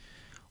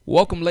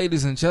Welcome,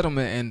 ladies and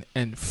gentlemen,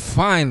 and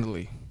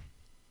finally,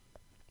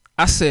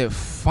 I said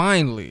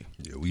finally.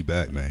 Yeah, we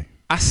back, man.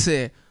 I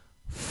said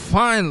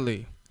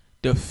finally,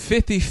 the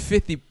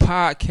 50/50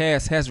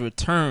 podcast has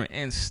returned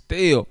and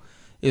still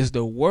is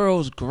the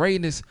world's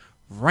greatest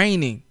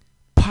reigning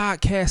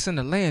podcast in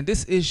the land.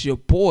 This is your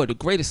boy, the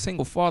greatest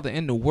single father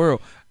in the world,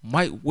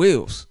 Mike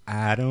Wills.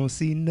 I don't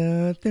see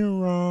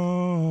nothing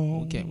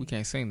wrong. We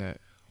can't sing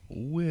that.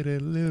 With a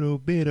little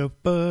bit of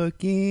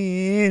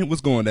fucking.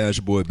 What's going down? It's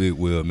your boy Big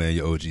Will, man.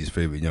 Your OG's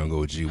favorite young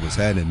OG. What's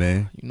happening,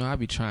 man? You know, I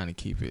be trying to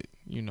keep it.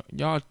 You know,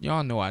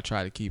 y'all know I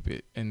try to keep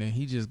it, and then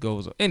he just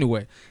goes.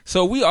 Anyway,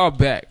 so we are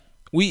back.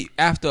 We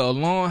after a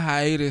long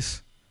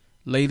hiatus,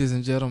 ladies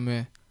and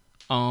gentlemen.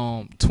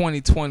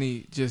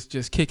 2020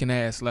 just kicking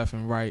ass left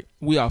and right.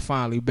 We are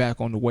finally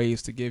back on the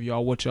waves to give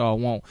y'all what y'all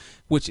want,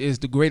 which is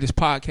the greatest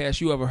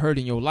podcast you ever heard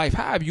in your life.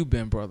 How have you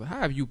been, brother?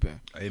 How have you been?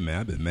 Hey, man,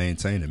 I've been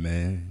maintaining,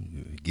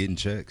 man. Getting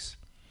checks.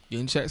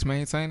 Getting checks,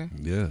 maintaining?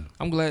 Yeah.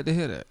 I'm glad to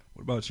hear that.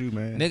 What about you,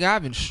 man? Nigga,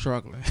 I've been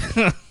struggling.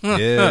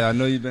 Yeah, I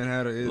know you've been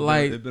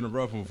it's been a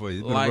rough one for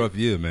you. It's been a rough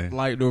year, man.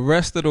 Like the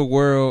rest of the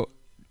world,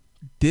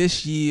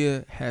 this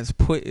year has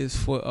put its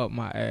foot up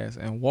my ass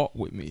and walked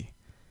with me.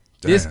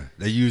 Damn,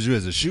 they use you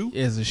as a shoe?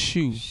 As a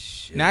shoe.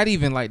 Shit. Not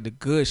even like the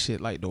good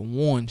shit, like the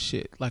worn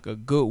shit, like a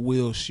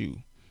Goodwill shoe.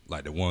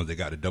 Like the ones that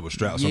got the double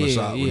straps on the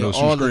side with no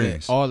all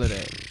shoestrings. All of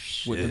that.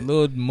 Shit. With the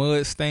little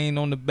mud stain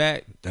on the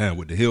back. Damn,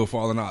 with the heel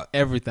falling out.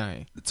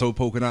 Everything. The toe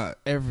poking out.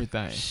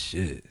 Everything.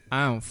 Shit.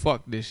 I am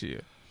fucked this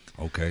year.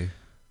 Okay.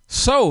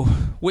 So,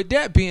 with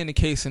that being the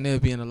case, and there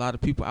being a lot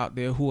of people out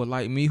there who are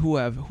like me, who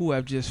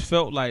have just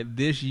felt like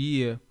this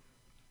year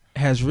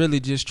has really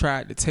just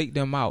tried to take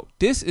them out.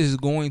 This is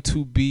going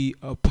to be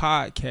a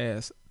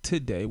podcast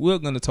today. We're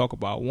going to talk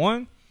about,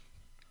 one,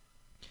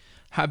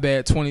 how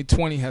bad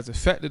 2020 has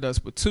affected us,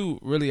 but two,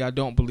 really I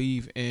don't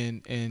believe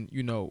in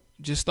you know,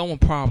 just throwing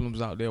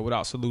problems out there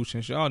without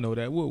solutions. Y'all know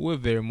that. We're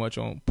very much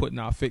on putting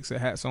our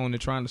fix-it hats on and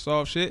trying to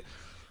solve shit.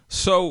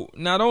 So,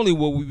 not only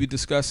will we be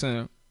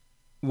discussing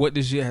what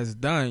this year has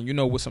done, you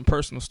know, with some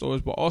personal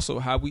stories, but also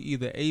how we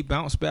either A,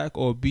 bounce back,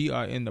 or B,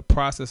 are in the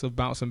process of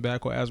bouncing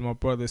back, or as my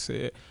brother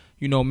said,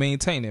 you know,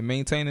 maintaining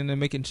and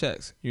making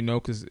checks, you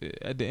know, because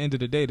at the end of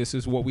the day, this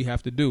is what we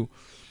have to do.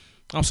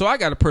 So I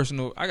got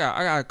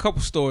a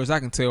couple stories I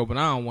can tell, but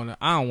I don't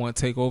want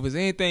to take over. Is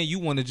there anything you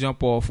want to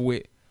jump off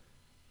with?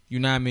 You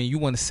know what I mean? You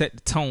want to set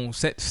the tone,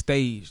 set the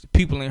stage. The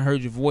people ain't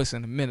heard your voice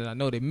in a minute. I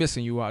know they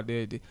missing you out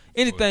there.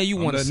 Anything you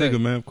want to say?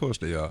 Nigga, man, of course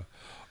they are.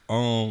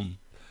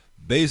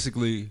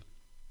 Basically,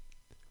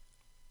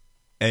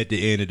 at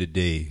the end of the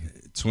day,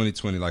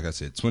 2020, like I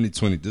said,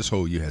 2020, this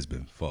whole year has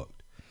been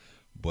fucked.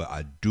 But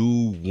I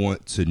do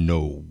want to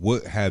know,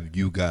 what have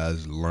you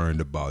guys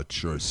learned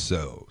about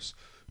yourselves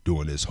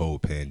during this whole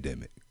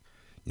pandemic?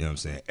 You know what I'm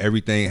saying?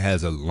 Everything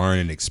has a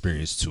learning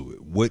experience to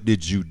it. What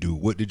did you do?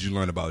 What did you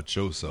learn about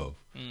yourself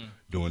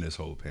during this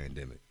whole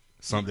pandemic?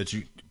 Something that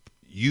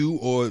you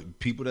or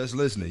people that's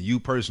listening, you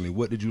personally,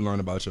 what did you learn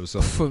about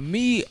yourself? For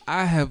me,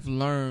 I have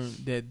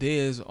learned that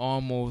there's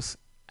almost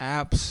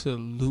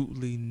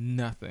absolutely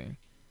nothing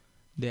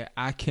that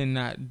I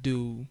cannot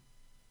do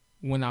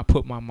when I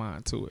put my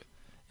mind to it.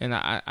 And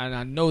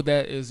I know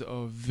that is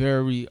a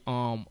very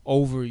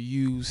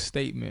overused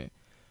statement,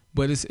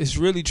 but it's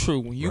really true.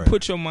 When you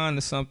put your mind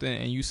to something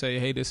and you say,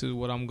 hey, this is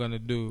what I'm going to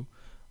do,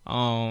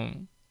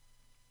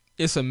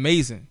 it's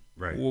amazing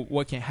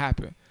what can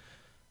happen.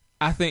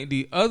 I think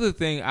the other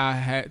thing I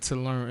had to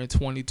learn in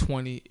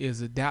 2020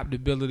 is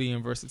adaptability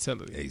and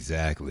versatility.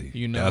 Exactly.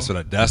 You know,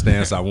 that's the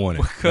answer I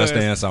wanted. That's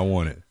the answer I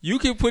wanted. You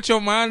can put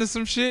your mind to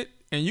some shit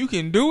and you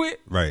can do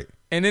it. Right.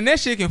 And then that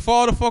shit can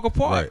fall the fuck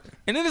apart. Right.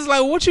 And then it's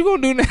like, what you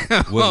gonna do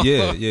now? Well,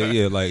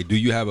 yeah. Like, do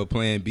you have a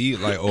plan B?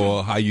 Like,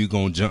 or how you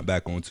gonna jump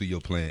back onto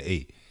your plan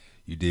A?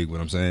 You dig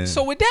what I'm saying?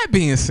 So with that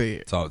being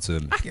said, talk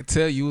to me. I can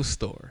tell you a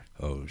story.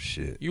 Oh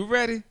shit. You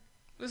ready?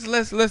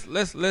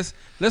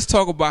 Let's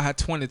talk about how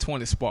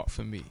 2020 sparked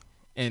for me.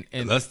 And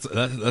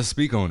let's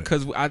speak on it.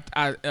 Because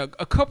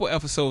a couple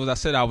episodes I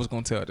said I was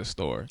gonna tell this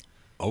story.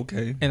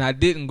 Okay. And I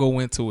didn't go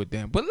into it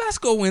then, but let's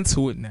go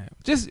into it now.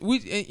 This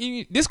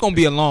gonna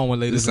be a long one,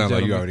 ladies and gentlemen. It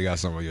sounds like you already got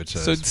something on your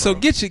chest. So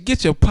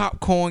get your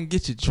popcorn,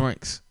 get your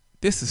drinks.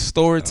 This is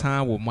story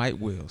time with Mike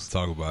Wills.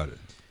 Talk about it.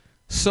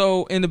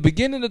 So in the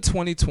beginning of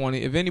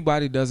 2020, if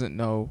anybody doesn't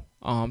know,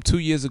 2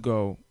 years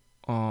ago,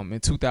 in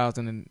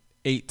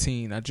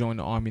 2018, I joined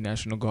the Army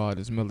National Guard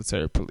as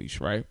military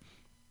police. Right.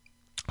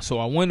 So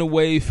I went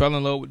away, fell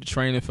in love with the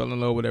training, fell in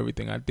love with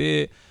everything I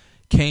did.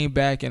 Came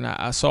back and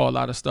I saw a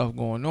lot of stuff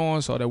going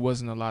on, so there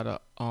wasn't a lot of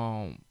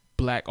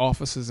black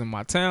officers in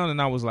my town,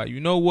 and I was like, you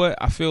know what?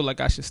 I feel like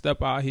I should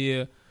step out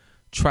here,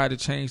 try to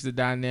change the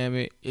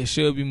dynamic. It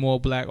should be more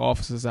black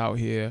officers out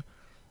here.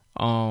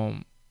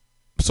 So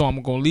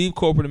I'm gonna leave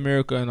corporate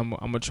America and I'm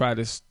gonna try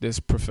this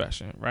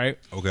profession, right?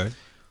 Okay.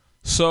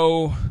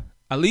 So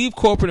I leave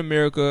corporate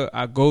America.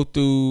 I go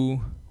through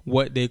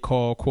what they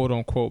call quote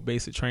unquote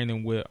basic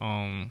training with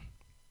the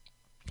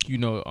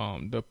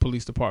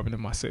police department in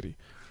my city.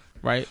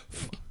 Right?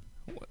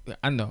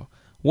 I know.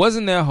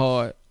 Wasn't that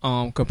hard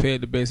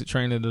compared to basic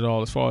training at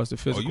all as far as the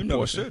physical you never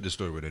portion. shared this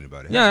story with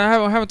anybody. Yeah,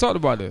 I haven't talked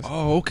about this.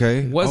 Oh,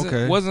 okay.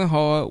 Wasn't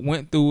hard.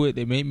 Went through it.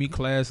 They made me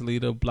class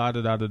leader. Blah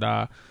da da da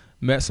da.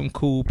 Met some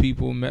cool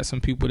people. Met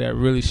some people that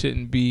really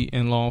shouldn't be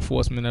in law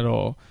enforcement at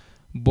all.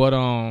 But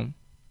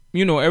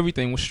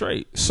everything was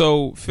straight.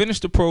 So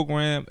finished the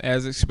program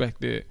as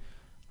expected.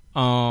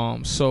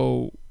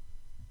 So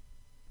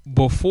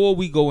before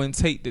we go and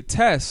take the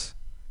test,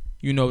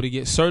 to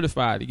get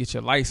certified, to get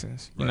your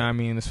license, you know what I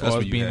mean, as far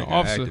as being an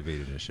officer.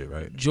 Activated and shit,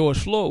 right? George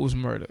Floyd was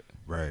murdered.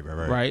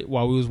 Right.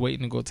 While we was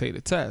waiting to go take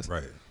the test.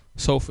 Right.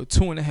 So for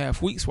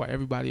 2.5 weeks, while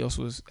everybody else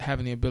was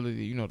having the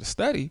ability, to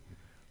study,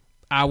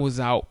 I was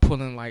out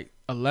pulling like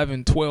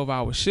 11,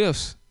 12-hour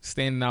shifts,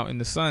 standing out in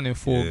the sun in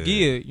full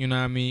gear, you know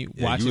what I mean,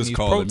 watching these protests. You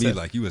was calling me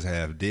like you was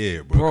half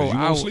dead, bro. You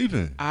weren't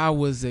sleeping. I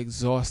was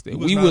exhausted.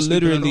 We would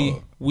literally,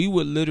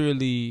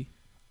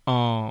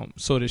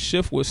 so the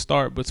shift would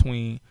start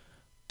between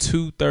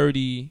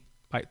 2:30,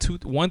 like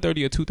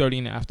 1:30 or 2:30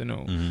 in the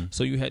afternoon. Mm-hmm.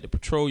 So you had to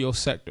patrol your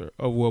sector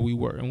of where we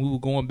were, and we were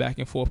going back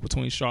and forth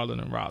between Charlotte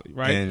and Raleigh,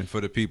 right? And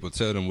for the people,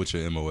 tell them what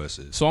your MOS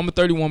is. So I'm a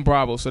 31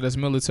 Bravo, so that's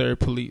military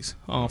police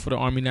for the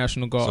Army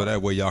National Guard. So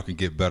that way y'all can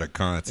get better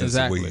content.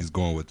 Exactly. Where he's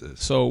going with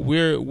this. So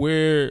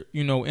we're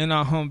in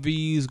our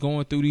Humvees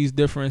going through these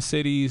different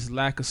cities,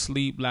 lack of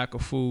sleep, lack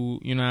of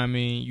food. You know what I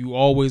mean? You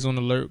always on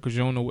alert because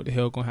you don't know what the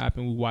hell gonna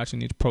happen. We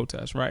watching these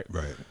protests, right?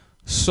 Right.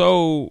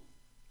 So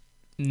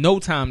no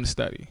time to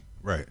study.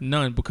 Right.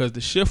 None, because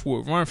the shift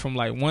would run from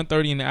like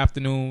 1:30 in the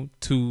afternoon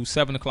to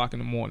 7 o'clock in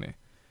the morning.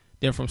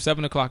 Then from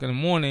 7 o'clock in the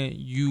morning,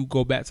 you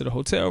go back to the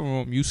hotel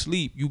room, you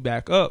sleep, you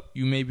back up,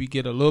 you maybe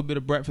get a little bit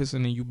of breakfast,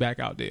 and then you back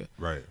out there.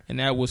 Right. And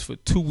that was for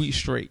 2 weeks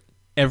straight,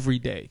 every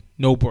day,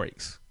 no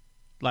breaks.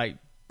 Like,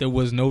 there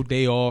was no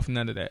day off,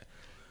 none of that.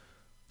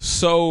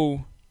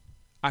 So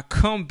I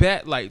come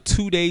back like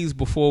 2 days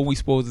before we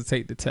supposed to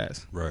take the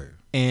test. Right.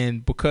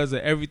 And because of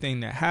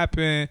everything that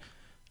happened,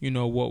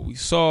 what we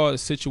saw, the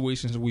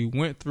situations we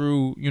went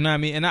through, you know what I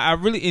mean? And I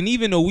really, and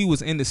even though we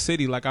was in the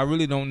city, like, I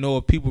really don't know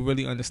if people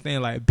really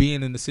understand, like,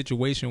 being in the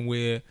situation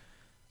where,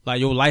 like,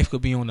 your life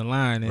could be on the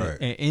line at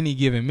any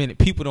given minute.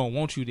 People don't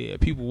want you there.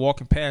 People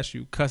walking past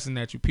you, cussing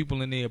at you.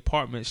 People in their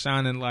apartment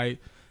shining like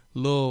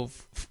little,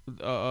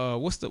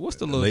 what's the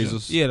little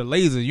lasers? Yeah, the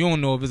laser. You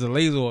don't know if it's a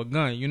laser or a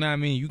gun. You know what I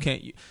mean? You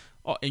can't.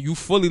 And you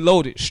fully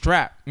loaded,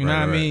 strapped. You know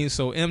what I mean?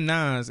 So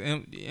M9s,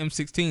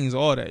 M16s,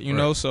 all that. You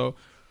know, so.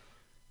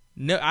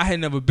 I had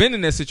never been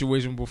in that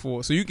situation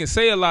before, so you can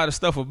say a lot of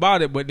stuff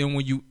about it, but then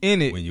when you in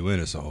it,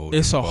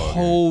 it's a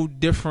whole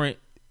different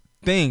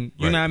thing.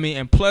 You know what I mean?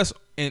 And plus,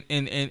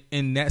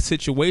 in that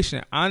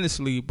situation,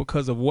 honestly,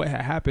 because of what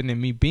had happened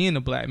and me being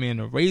a black man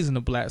and raising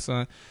a black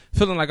son,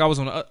 feeling like I was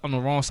on the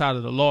wrong side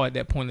of the law at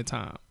that point in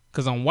time,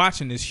 because I'm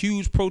watching this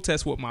huge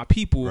protest with my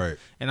people,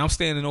 and I'm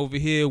standing over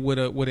here with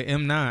an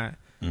M9.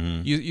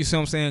 Mm-hmm. You see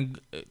what I'm saying?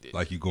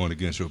 Like you going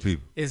against your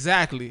people.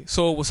 Exactly.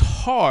 So it was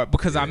hard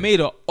because I made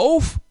an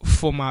oath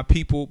for my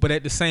people, but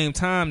at the same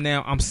time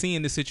now I'm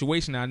seeing the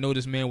situation. I know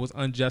this man was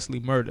unjustly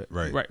murdered.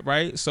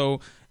 Right.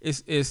 So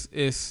it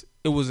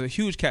was a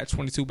huge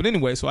catch-22. But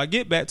anyway, so I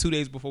get back 2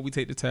 days before we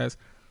take the test.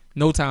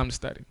 No time to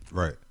study.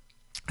 Right.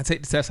 I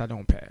take the test. I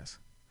don't pass.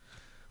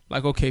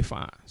 Like, okay,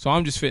 fine. So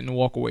I'm just fitting to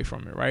walk away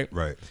from it. Right.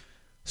 Right.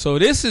 So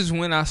this is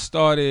when I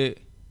started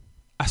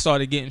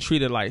getting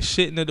treated like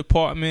shit in the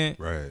department.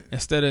 Right.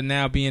 Instead of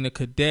now being a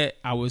cadet,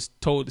 I was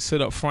told to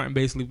sit up front and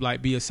basically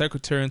like be a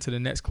secretary until the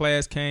next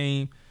class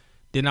came.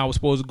 Then I was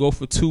supposed to go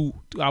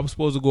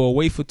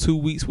away for 2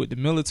 weeks with the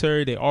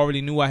military. They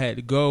already knew I had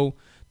to go.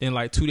 Then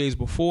like 2 days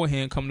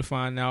beforehand, come to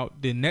find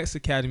out the next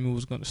academy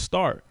was going to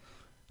start.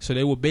 So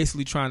they were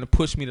basically trying to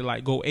push me to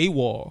like go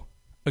AWOL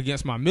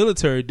against my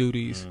military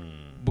duties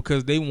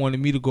because they wanted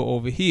me to go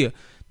over here.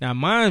 Now,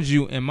 mind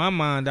you, in my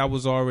mind, I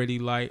was already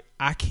like,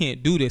 I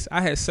can't do this. I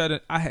had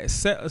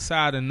set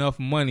aside enough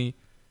money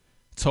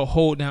to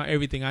hold down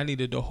everything I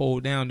needed to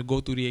hold down to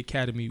go through the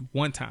academy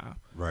one time.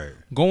 Right.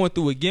 Going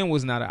through again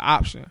was not an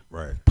option.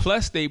 Right.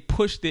 Plus, they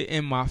pushed it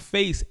in my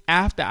face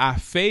after I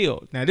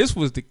failed. Now, this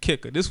was the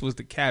kicker. This was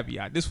the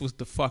caveat. This was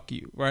the fuck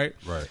you, right?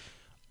 Right.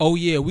 Oh,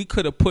 yeah, we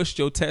could have pushed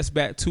your test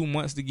back 2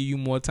 months to give you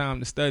more time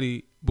to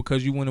study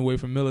because you went away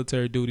from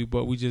military duty,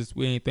 but we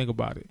ain't think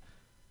about it.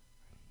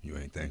 You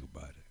ain't think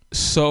about it.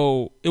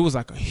 So it was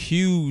like a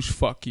huge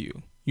fuck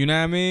you. You know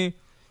what I mean?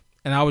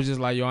 And I was just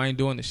like, yo, I ain't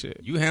doing this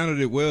shit. You handled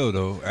it well,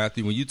 though.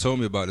 When you told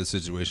me about the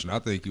situation, I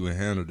think you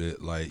handled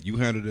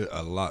it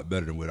a lot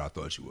better than what I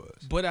thought you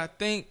was. But I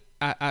think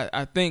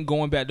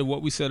going back to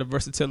what we said of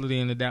versatility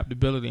and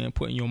adaptability and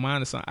putting your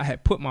mind to something, I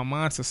had put my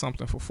mind to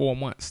something for 4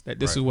 months that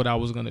this is what I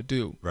was going to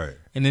do. Right.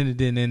 And then it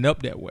didn't end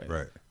up that way.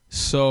 Right.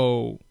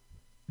 So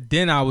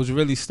then I was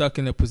really stuck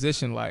in a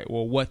position like,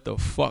 well, what the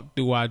fuck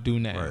do I do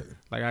now? Right.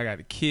 Like, I got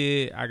a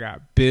kid, I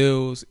got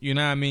bills, you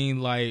know what I mean?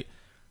 Like,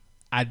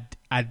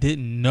 I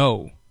didn't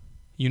know,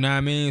 you know what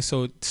I mean?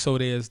 So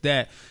there's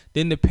that.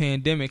 Then the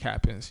pandemic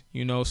happens,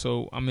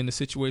 so I'm in the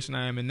situation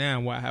I am in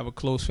now where I have a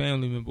close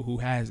family member who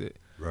has it.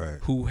 right,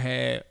 who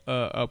had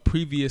a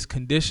previous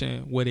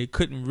condition where they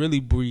couldn't really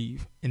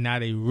breathe, and now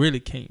they really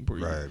can't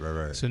breathe.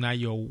 right. So now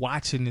you're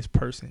watching this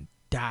person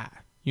die.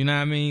 You know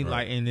what I mean?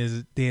 Right. Like,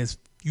 and there's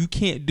you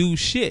can't do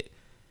shit.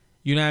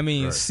 You know what I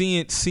mean?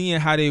 Right. Seeing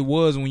how they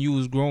was when you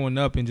was growing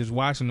up and just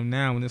watching them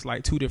now, and it's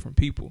like two different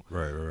people.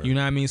 Right. You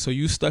know what I mean? So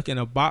you stuck in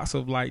a box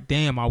of like,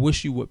 damn, I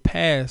wish you would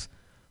pass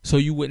so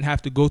you wouldn't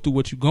have to go through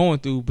what you're going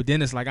through. But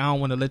then it's like, I don't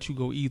want to let you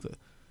go either.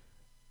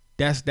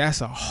 That's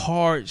a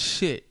hard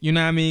shit. You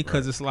know what I mean?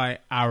 Because it's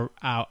like,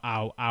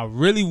 I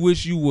really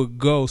wish you would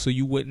go so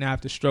you wouldn't have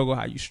to struggle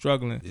how you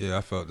struggling. Yeah,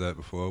 I felt that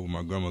before when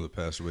my grandmother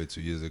passed away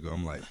 2 years ago.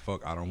 I'm like,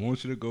 fuck, I don't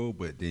want you to go,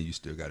 but then you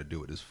still got to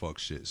deal with this fuck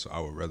shit. So I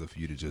would rather for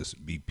you to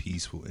just be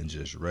peaceful and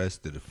just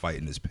rest than to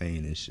fighting this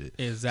pain and shit.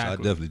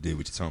 Exactly. So I definitely did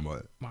what you're talking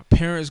about. My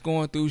parents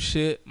going through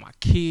shit. My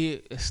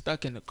kid is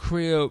stuck in the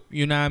crib.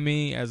 You know what I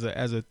mean? As a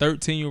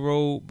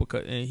 13-year-old,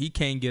 and he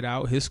can't get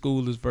out. His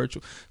school is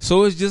virtual.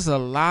 So it's just a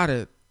lot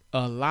of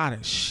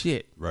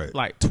shit. Right.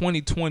 Like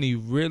 2020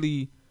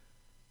 really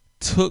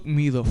took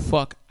me the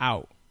fuck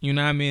out. You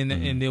know what I mean?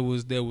 Mm-hmm. And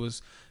there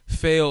was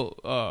failed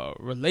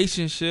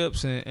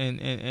relationships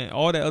and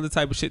all that other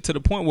type of shit, to the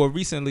point where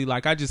recently,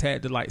 like, I just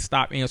had to like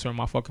stop answering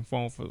my fucking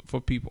phone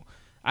for people.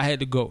 I had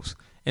to ghost.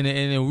 And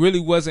it really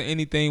wasn't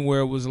anything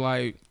where it was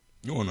like,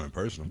 you want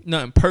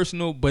nothing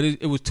personal, but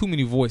it was too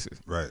many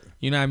voices. Right.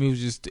 You know what I mean?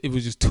 It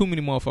was just too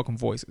many motherfucking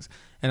voices.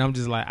 And I'm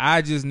just like,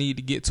 I just need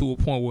to get to a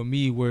point with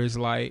me where it's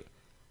like,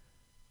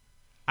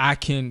 I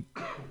can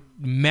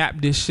map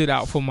this shit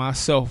out for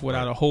myself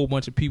without a whole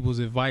bunch of people's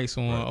advice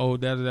on,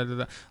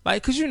 da.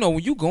 Like, cause you know,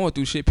 when you going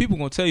through shit, people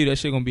gonna tell you that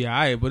shit gonna be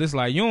alright, but it's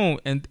like, you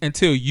don't,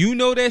 until you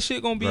know that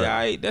shit gonna be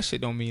alright, that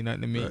shit don't mean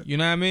nothing to me. Right. You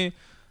know what I mean?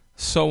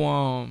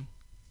 So,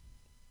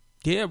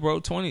 yeah,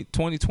 bro,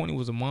 2020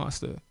 was a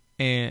monster.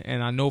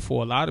 And I know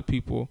for a lot of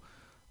people,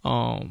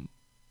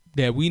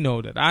 that we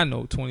know, that I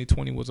know,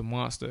 2020 was a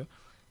monster.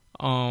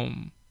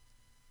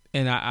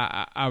 And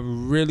I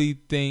really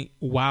think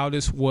while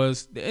this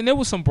was, and there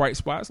was some bright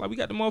spots, like we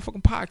got the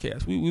motherfucking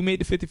podcast. We made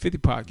the 50/50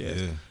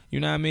 podcast. Yeah. You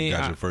know what I mean? You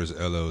got your first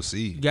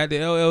LLC. Got the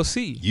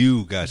LLC.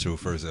 You got your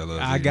first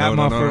LLC. I got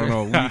my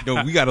first.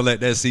 No, we got to let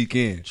that sink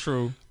in.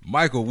 True.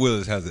 Michael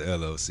Willis has an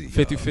LLC.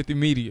 50/50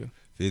 Media.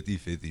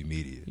 50/50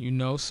 Media. You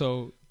know,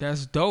 so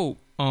that's dope.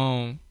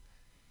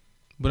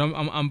 But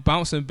I'm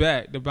bouncing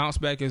back. The bounce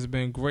back has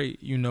been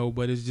great, you know,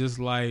 but it's just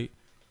like,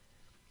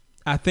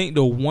 I think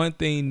the one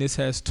thing this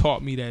has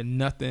taught me, that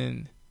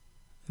nothing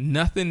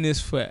is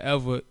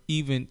forever,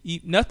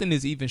 nothing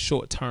is even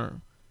short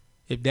term,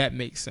 if that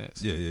makes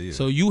sense. Yeah.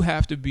 So you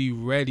have to be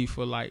ready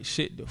for like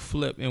shit to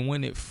flip, and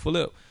when it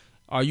flip,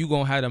 are you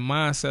gonna have the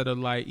mindset of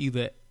like,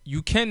 either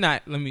you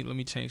cannot, let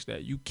me change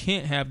that. You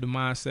can't have the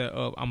mindset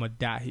of, I'm gonna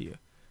die here.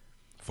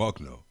 Fuck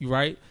no.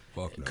 Right?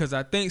 Fuck no. Because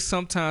I think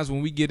sometimes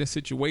when we get in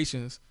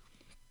situations,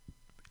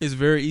 it's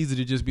very easy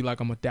to just be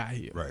like, I'm gonna die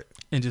here. Right.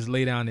 And just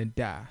lay down and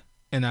die.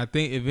 And I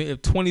think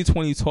if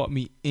 2020 taught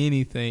me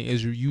anything,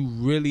 is you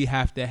really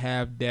have to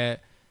have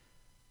that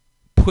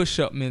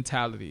push-up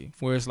mentality,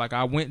 where it's like,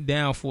 I went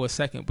down for a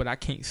second, but I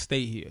can't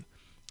stay here.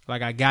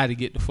 Like, I got to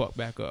get the fuck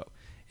back up.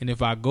 And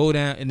if I go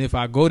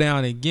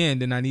down again,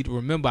 then I need to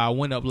remember I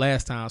went up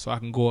last time, so I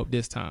can go up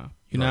this time.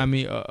 You know what I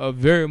mean? A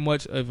very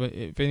much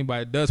if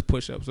anybody does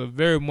push-ups, a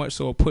very much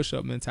so a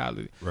push-up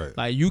mentality. Right.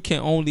 Like, you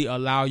can only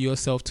allow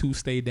yourself to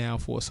stay down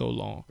for so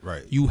long.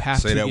 Right. You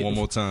have to say that one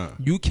more time.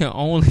 You can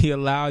only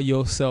allow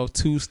yourself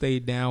to stay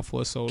down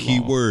for so long.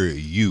 Keyword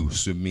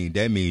use. I mean,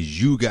 that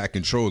means you got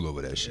control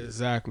over that shit.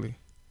 Exactly.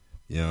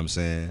 You know what I'm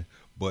saying?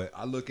 But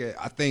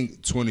I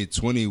think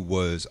 2020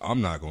 was,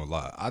 I'm not gonna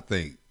lie, I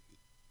think,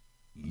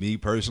 me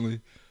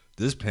personally,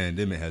 this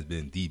pandemic has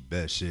been the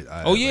best shit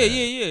I ever had.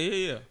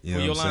 Yeah. You for know your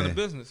what I'm line saying? of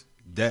business.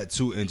 That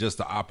too, and just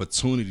the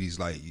opportunities.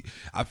 Like,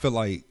 I feel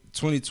like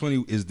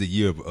 2020 is the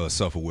year of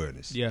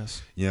self-awareness.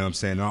 Yes. You know what I'm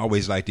saying? I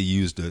always like to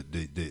use the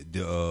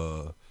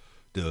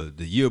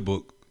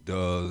yearbook,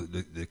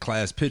 the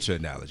class picture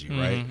analogy,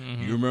 right?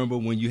 Mm-hmm. You remember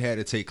when you had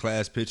to take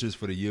class pictures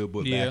for the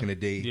yearbook back in the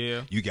day?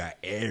 Yeah. You got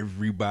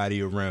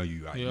everybody around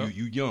you. Like,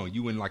 you young.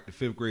 You in like the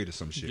 5th grade or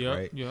some shit,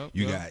 right?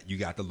 You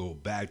got the little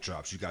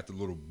backdrops. You got the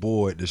little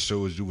board that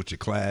shows you what your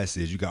class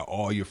is. You got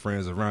all your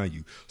friends around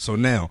you. So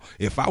now,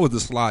 if I was to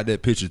slide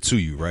that picture to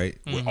you, right,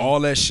 with all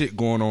that shit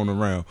going on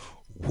around,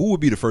 who would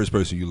be the first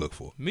person you look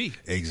for? Me.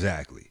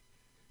 Exactly.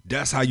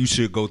 That's how you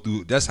should go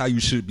through. That's how you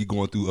should be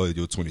going through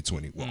your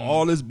 2020. With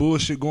all this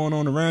bullshit going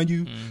on around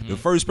you, the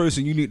first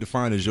person you need to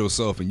find is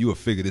yourself, and you will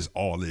figure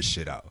all this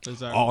shit out.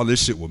 Exactly. All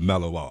this shit will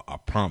mellow out. I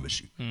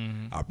promise you.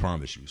 I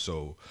promise you.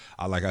 So,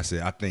 like I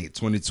said, I think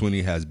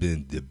 2020 has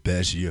been the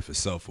best year for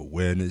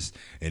self-awareness.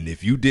 And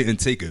if you didn't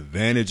take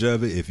advantage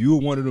of it, if you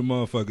were one of the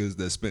motherfuckers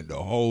that spent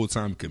the whole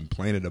time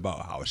complaining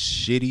about how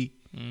shitty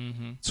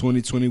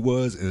 2020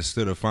 was,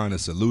 instead of finding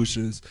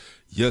solutions,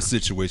 your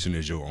situation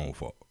is your own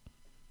fault.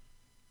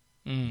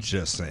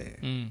 Just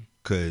saying.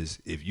 Because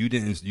if you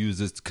didn't use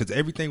this, because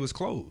everything was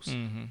closed,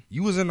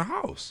 you was in the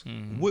house.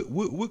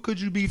 What could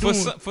you be doing?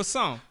 For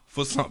some.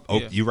 Oh,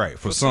 yeah. You're right.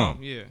 For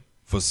some. Yeah.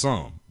 for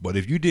some. But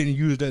if you didn't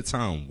use that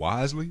time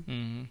wisely,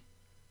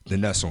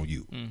 then that's on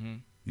you.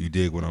 You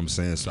dig what I'm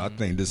saying? So I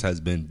think this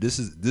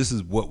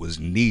is what was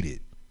needed.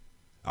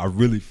 I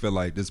really feel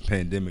like this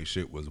pandemic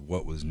shit was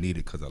what was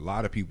needed because a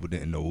lot of people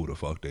didn't know who the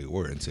fuck they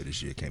were until this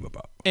shit came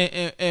about.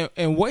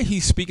 And what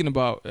he's speaking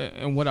about,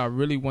 and what I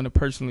really want to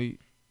personally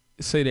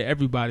say to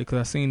everybody, because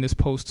I seen this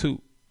post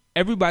too.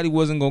 Everybody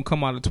wasn't gonna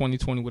come out of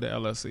 2020 with an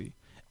LLC.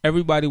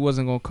 Everybody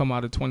wasn't gonna come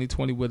out of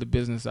 2020 with a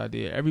business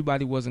idea.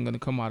 Everybody wasn't gonna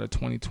come out of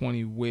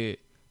 2020 with,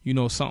 you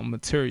know, something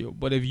material.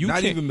 But if you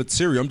not even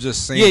material, I'm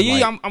just saying,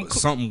 yeah, I'm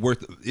something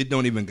worth. It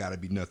don't even got to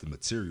be nothing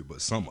material, but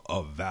something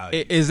of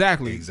value.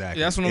 Exactly.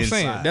 That's what I'm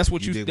saying. That's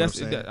what you.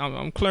 That's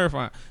I'm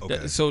clarifying.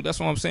 Okay. So that's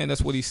what I'm saying.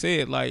 That's what he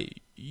said.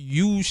 Like,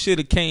 you should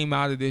have came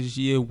out of this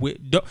year with.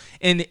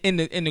 And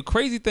the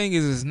crazy thing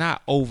is, it's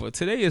not over.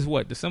 Today is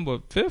what, December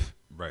 5th?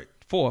 Right.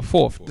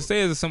 4th.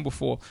 Today is December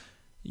 4th.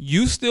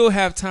 You still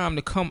have time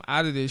to come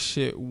out of this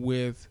shit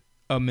with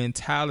a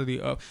mentality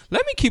of,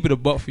 let me keep it a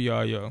buck for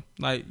y'all, yo.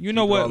 Like, you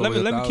know what? Let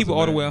me keep it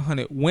all the way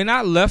 100. When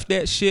I left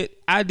that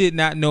shit, I did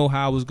not know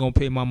how I was gonna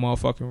pay my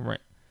motherfucking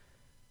rent.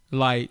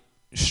 Like,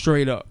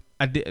 straight up.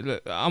 I'm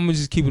gonna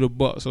just keep it a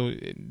buck. So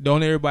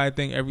don't everybody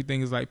think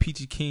everything is like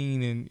peachy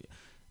keen, and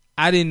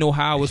I didn't know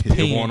how I was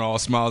paying. It wasn't all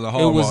smiles and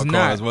Hallmark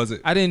cars, was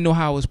it? I didn't know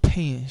how I was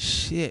paying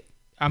shit.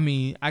 I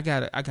mean, I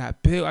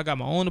got bill. I got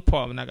my own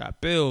apartment. I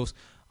got bills.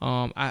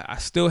 I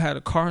still had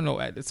a car note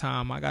at the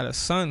time. I got a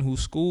son whose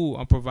school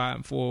I'm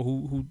providing for,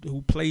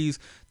 who plays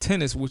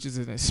tennis, which is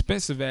an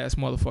expensive ass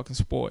motherfucking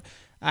sport.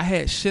 I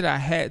had shit I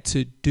had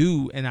to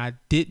do, and I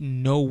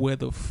didn't know where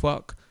the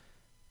fuck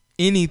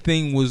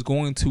anything was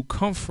going to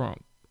come from.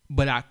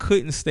 But I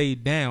couldn't stay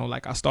down.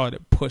 Like, I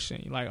started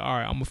pushing. Like, all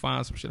right, I'm gonna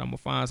find some shit.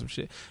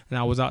 And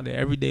I was out there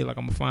every day. Like,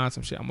 I'm gonna find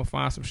some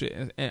shit.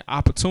 And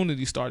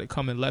opportunities started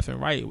coming left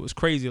and right. It was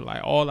crazy.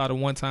 Like, all out of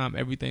one time,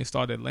 everything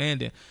started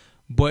landing.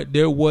 But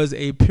there was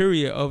a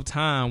period of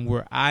time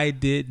where I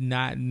did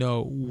not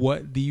know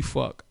what the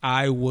fuck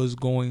I was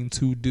going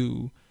to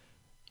do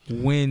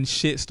when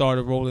shit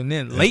started rolling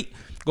in. Late.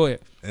 Go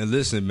ahead. And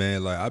listen,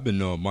 man, like, I've been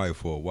knowing Mike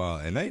for a while,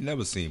 and I ain't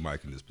never seen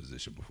Mike in this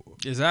position before.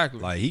 Exactly.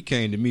 Like, he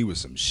came to me with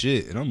some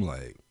shit, and I'm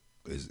like,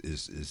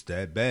 it's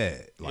that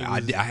bad?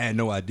 Like, I had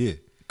no idea.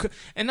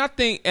 And I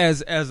think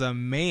as a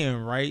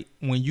man, right,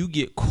 when you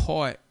get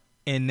caught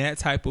in that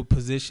type of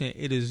position,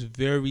 it is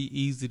very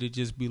easy to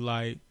just be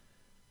like,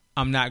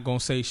 I'm not gonna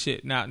say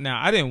shit. Now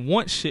I didn't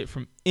want shit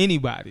from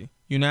anybody.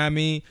 You know what I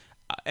mean?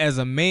 As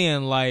a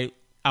man, like,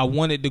 I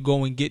wanted to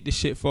go and get the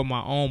shit for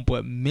my own,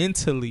 but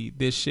mentally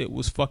this shit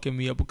was fucking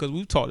me up because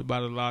we've talked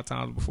about it a lot of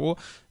times before.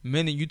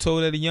 Men, you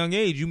told at a young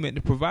age you meant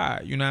to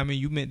provide. You know what I mean?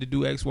 You meant to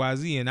do X, Y,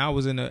 Z, and I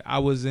was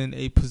in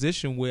a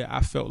position where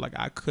I felt like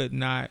I couldn't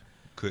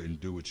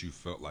do what you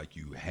felt like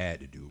you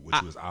had to do,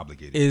 which was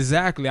obligated.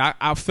 Exactly.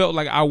 I felt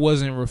like I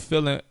wasn't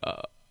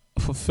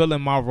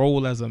fulfilling my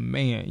role as a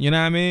man. You know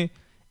what I mean?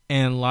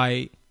 And,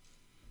 like,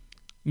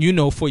 you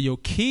know, for your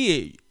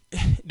kid,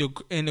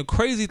 and the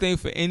crazy thing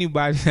for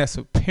anybody that's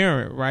a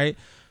parent, right?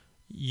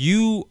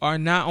 You are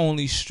not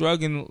only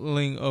struggling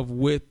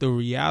with the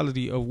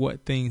reality of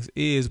what things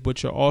is,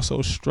 but you're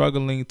also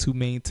struggling to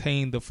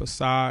maintain the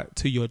facade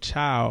to your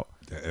child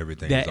that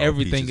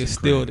everything is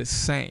still the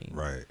same.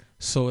 Right.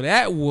 So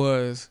that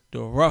was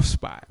the rough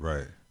spot.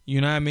 Right.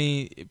 You know what I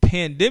mean?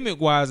 Pandemic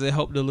wise, it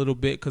helped a little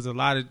bit because a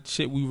lot of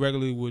shit we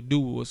regularly would do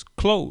was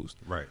closed.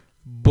 Right.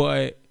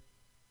 But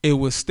it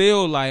was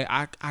still like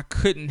I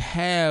couldn't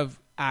have.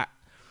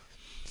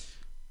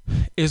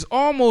 It's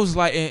almost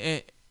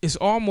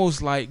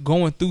like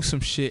going through some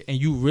shit, and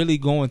you really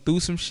going through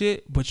some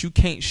shit, but you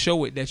can't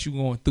show it that you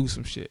going through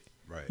some shit.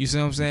 Right. You see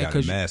what I'm saying?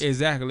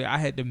 Exactly. I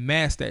had to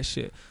mask that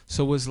shit.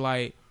 So it's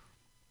like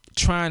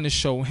trying to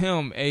show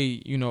him,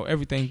 hey, you know,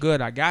 everything good,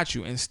 I got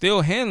you, and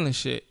still handling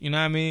shit. You know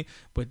what I mean?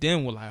 But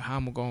then we're like, how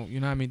am I going? You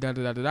know what I mean? Da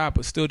da da da da.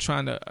 But still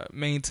trying to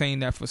maintain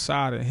that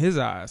facade in his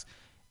eyes.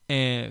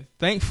 And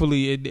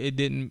thankfully,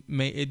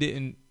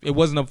 it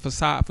wasn't a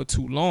facade for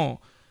too long.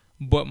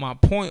 But my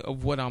point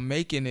of what I'm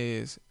making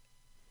is,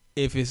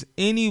 if it's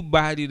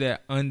anybody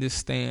that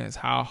understands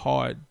how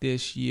hard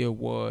this year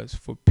was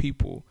for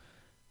people,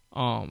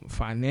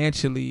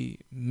 financially,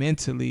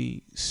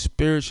 mentally,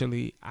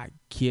 spiritually, I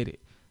get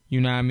it.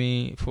 You know what I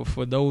mean?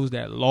 For those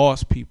that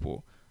lost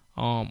people,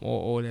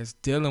 or that's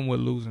dealing with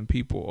losing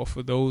people, or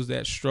for those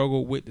that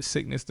struggle with the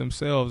sickness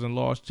themselves and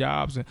lost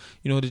jobs. And,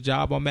 you know, the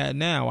job I'm at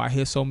now, I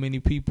hear so many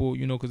people,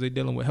 you know, because they're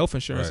dealing with health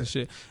insurance and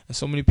shit. And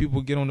so many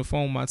people get on the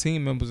phone with my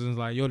team members and it's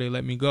like, yo, they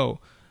let me go.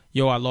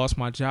 Yo, I lost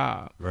my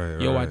job.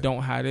 Yo, I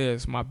don't have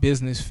this. My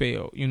business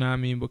failed. You know what I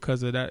mean?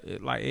 Because of that,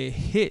 it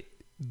hit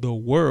the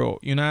world.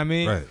 You know what I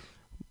mean? Right.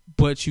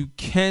 But you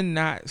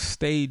cannot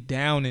stay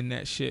down in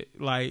that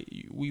shit. Like,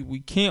 we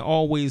can't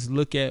always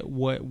look at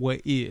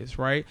what is,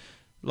 right?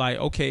 Like,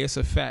 okay, it's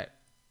a fact.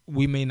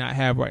 we may not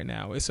have right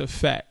now. It's a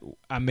fact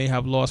I may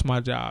have lost my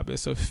job.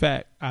 It's a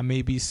fact I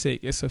may be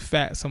sick. It's a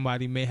fact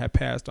somebody may have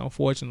passed,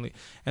 unfortunately.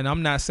 And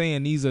I'm not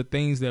saying these are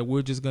things that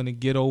we're just going to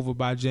get over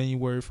by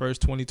January 1st,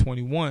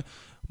 2021.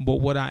 But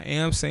what I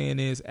am saying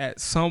is at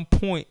some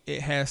point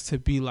it has to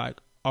be like,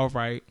 all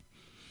right,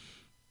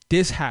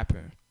 this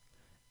happened.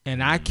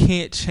 And I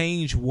can't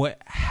change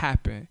what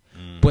happened.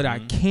 But I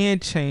can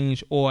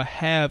change or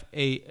have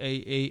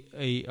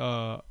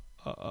an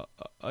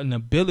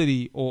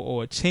ability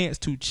or a chance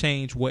to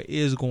change what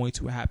is going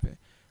to happen.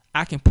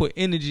 I can put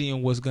energy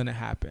in what's going to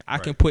happen. I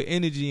can put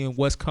energy in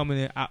what's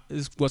coming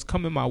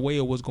my way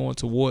or what's going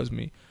towards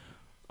me.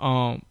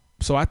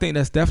 So I think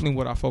that's definitely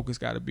what our focus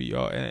got to be,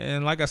 y'all.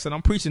 And like I said,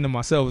 I'm preaching to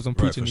myself as I'm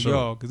preaching to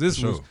y'all, because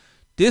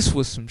this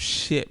was some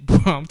shit, bro.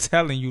 I'm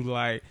telling you,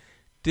 like,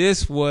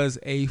 this was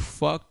a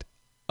fucked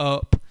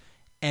up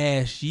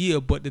ass year.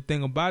 But the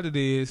thing about it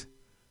is,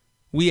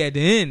 we at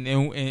the end,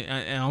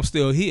 and I'm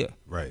still here.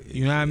 Right.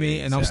 You know what I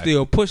mean? And I'm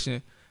still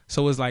pushing.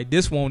 So it's like,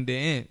 this won't the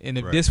end. And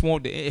if this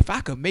won't the end, if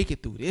I could make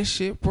it through this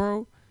shit,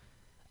 bro,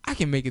 I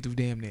can make it through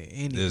damn near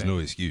anything. There's no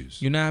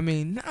excuse. You know what I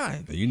mean? Nah.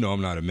 You know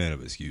I'm not a man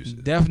of excuses.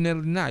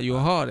 Definitely not. You're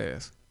a hard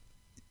ass.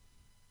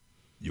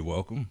 You're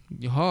welcome.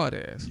 You're hard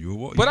ass. You're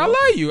welcome. But I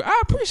love you.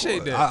 I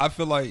appreciate that. I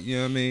feel like, you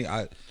know what I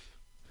mean?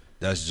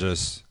 That's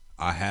just,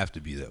 I have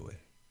to be that way.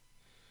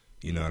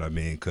 You know what I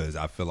mean? Because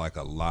I feel like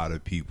a lot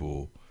of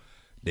people,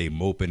 they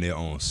mope in their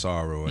own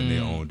sorrow and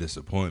their own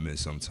disappointment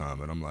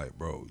sometimes. And I'm like,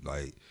 bro,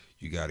 like,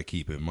 you got to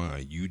keep in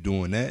mind, you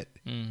doing that,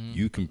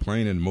 you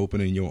complaining,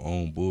 moping in your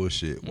own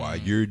bullshit while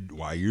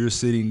you're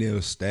sitting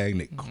there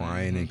stagnant,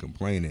 crying and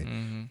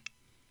complaining.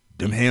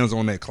 Them hands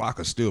on that clock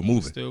are still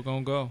moving. Still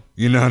gonna go.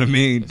 You know what I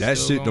mean? That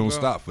shit don't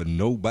stop for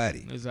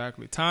nobody.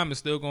 Exactly. Time is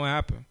still gonna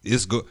happen.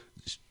 It's good.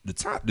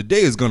 The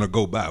day is gonna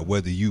go by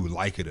whether you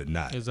like it or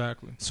not.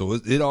 Exactly. So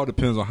it all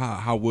depends on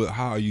how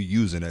are you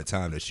using that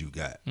time that you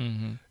got.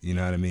 You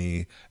know what I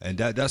mean? And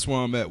that's where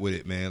I'm at with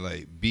it, man.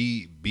 Like,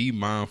 be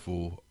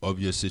mindful of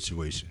your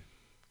situation.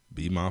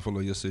 Be mindful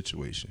of your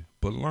situation,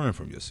 but learn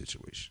from your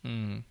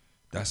situation.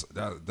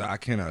 I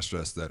cannot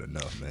stress that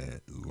enough,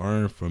 man.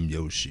 Learn from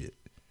your shit.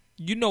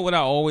 You know what I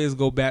always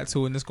go back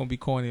to, and it's gonna be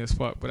corny as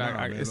fuck, but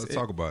let's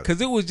talk about it.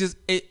 Because it was just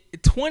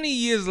 20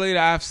 years later,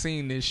 I've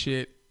seen this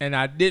shit, and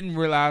I didn't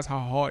realize how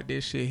hard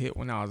this shit hit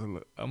when I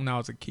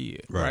was a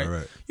kid. Right.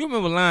 You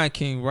remember Lion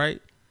King, right?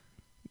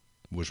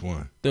 Which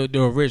one? The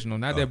original,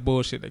 not that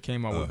bullshit that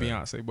came out with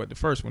Beyonce, but the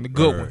first one, the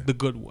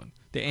good one,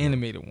 the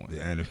animated one.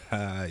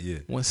 Yeah.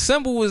 When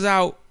Simba was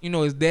out, you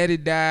know, his daddy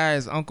died,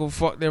 his uncle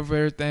fucked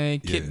everything,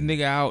 kicked the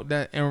nigga out.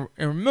 And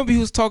remember he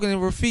was talking to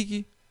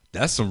Rafiki.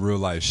 That's some real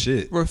life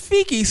shit.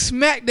 Rafiki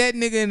smacked that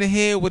nigga in the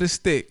head with a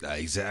stick.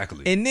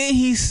 Exactly. And then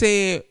he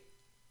said,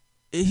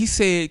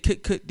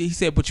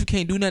 but you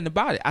can't do nothing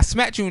about it. I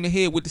smacked you in the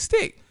head with the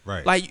stick.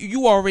 Right. Like,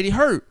 you already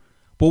hurt.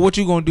 But what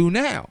you gonna do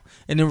now?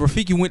 And then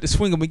Rafiki went to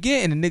swing him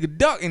again, and the nigga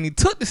ducked, and he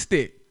took the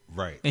stick.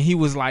 Right. And he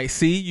was like,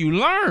 see, you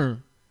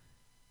learn.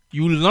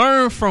 You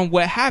learn from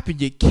what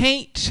happened. You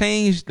can't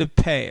change the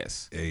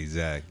past.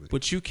 Exactly.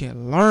 But you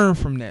can learn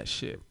from that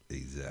shit.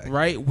 Exactly.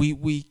 Right?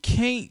 We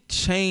can't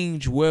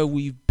change where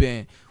we've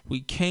been.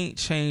 We can't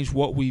change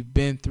what we've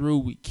been through.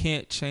 We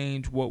can't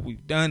change what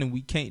we've done, and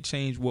we can't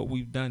change what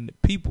we've done to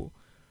people.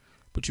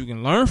 But you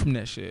can learn from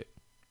that shit.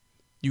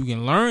 You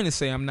can learn and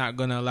say, I'm not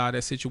going to allow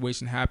that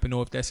situation to happen,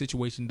 or if that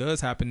situation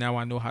does happen, now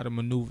I know how to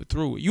maneuver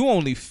through it. You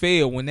only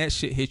fail when that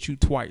shit hits you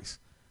twice.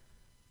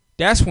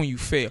 That's when you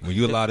fail. When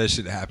you allow that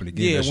shit to happen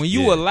again. Yeah, when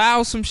you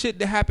allow some shit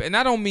to happen. And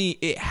I don't mean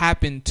it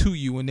happened to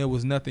you and there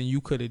was nothing you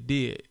could have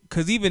did.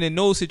 Because even in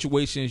those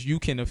situations, you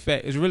can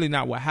affect. It's really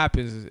not what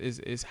happens.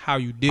 Is how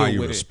you deal with it.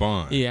 How you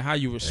respond. Yeah, how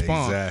you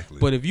respond. Exactly.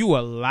 But if you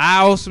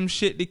allow some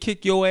shit to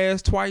kick your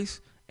ass twice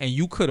and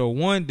you could have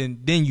won,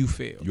 then you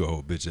fail. You a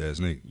whole bitch ass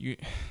nigga.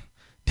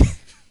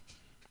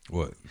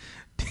 What?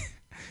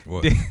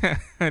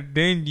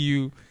 Then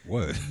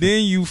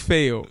you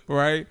fail,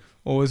 right?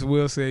 Or as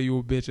Will said, you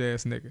a bitch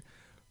ass nigga.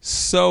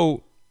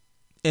 So,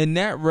 in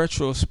that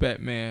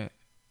retrospect, man,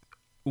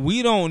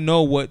 we don't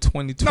know what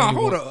 2020. No,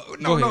 hold up.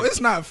 No,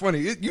 it's not funny.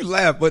 You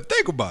laugh, but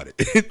think about it.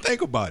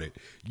 Think about it.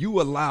 You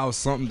allow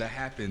something to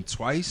happen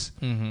twice.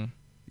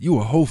 You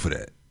a hoe for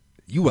that.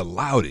 You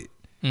allowed it.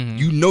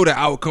 You know the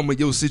outcome of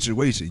your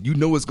situation. You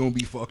know it's gonna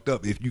be fucked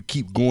up if you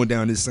keep going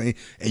down this same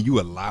and you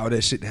allow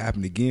that shit to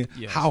happen again.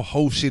 Yes. How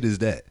hoe shit is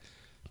that?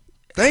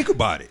 Think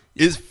about it.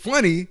 It's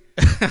funny.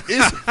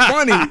 It's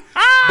funny,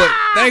 but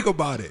think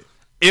about it.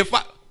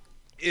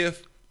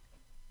 If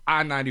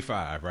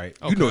I-95, right?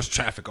 Okay. You know it's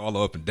traffic all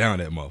up and down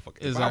that motherfucker.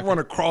 Exactly. If I run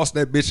across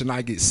that bitch and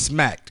I get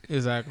smacked,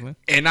 exactly,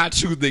 and I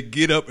choose to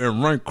get up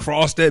and run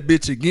across that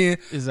bitch again,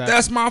 exactly,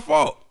 that's my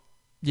fault.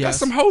 Yes. That's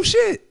some whole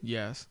shit.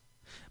 Yes.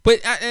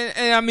 But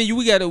and I mean, you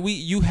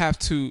have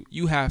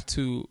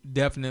to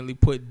definitely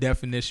put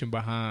definition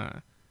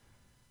behind,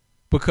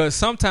 because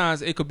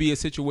sometimes it could be a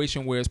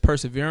situation where it's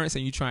perseverance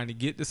and you trying to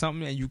get to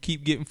something and you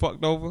keep getting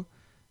fucked over.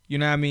 You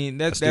know what I mean?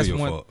 That's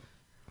one. Fault.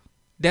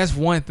 That's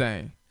one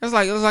thing. It's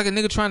like a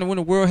nigga trying to win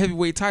a world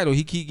heavyweight title.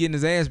 He keep getting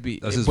his ass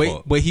beat. That's his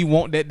fault. But he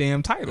want that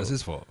damn title. That's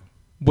his fault.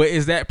 But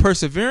is that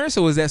perseverance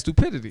or is that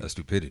stupidity? That's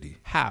stupidity.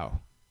 How?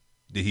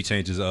 Did he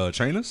change his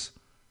trainers?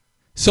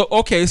 So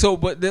okay,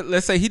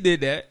 let's say he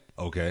did that.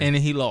 Okay. And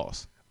then he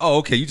lost. Oh,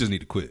 okay. You just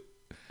need to quit.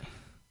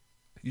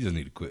 You just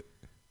need to quit.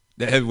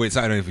 That heavyweight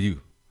title ain't for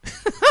you.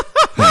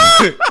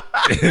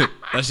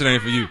 That shit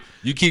ain't for you.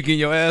 You keep getting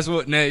your ass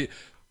whooped. Now,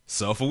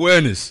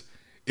 self-awareness.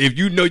 If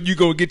you know you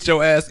gonna get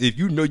your ass, if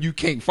you know you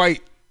can't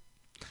fight.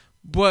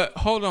 But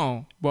hold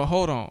on.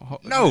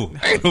 No,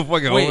 ain't no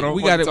fucking Wait, hold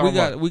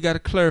on. we gotta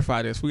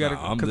clarify this. We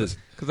gotta because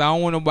I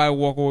don't want nobody to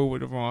walk away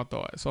with the wrong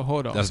thought. So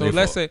hold on. That's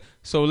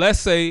let's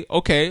say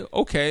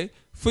okay.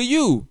 For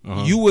you,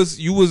 you was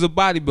a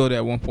bodybuilder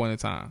at one point in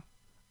time.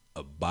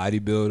 A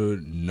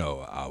bodybuilder? No,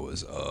 I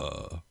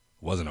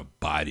wasn't a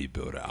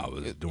bodybuilder. I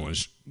was doing.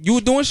 You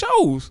were doing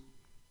shows.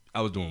 I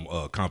was doing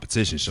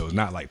competition shows,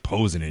 not like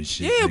posing and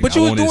shit. Yeah, nigga. but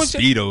you was doing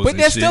Speedos. But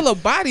that's still a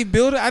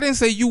bodybuilder. I didn't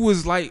say you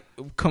was like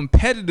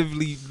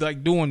competitively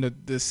like doing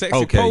the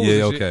sexy pose.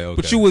 Yeah, and shit,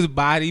 But you was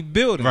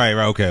bodybuilding. Right.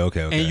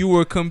 Okay. And you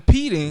were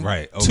competing.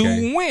 Right. Okay.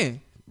 To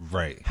win.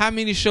 Right. How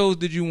many shows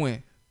did you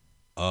win?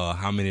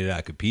 How many did I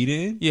compete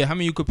in? Yeah, how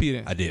many you compete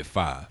in? I did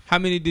 5. How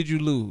many did you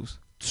lose?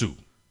 2.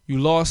 You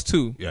lost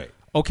 2. Right.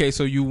 Okay,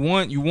 so you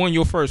won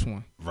your first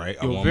one.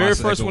 Right. Your very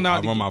first one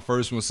out. I won my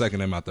first one, second,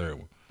 and my third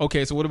one.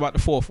 Okay, so what about the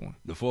fourth one?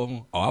 The fourth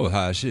one? Oh, I was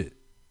high as shit.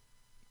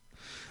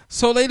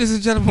 So, ladies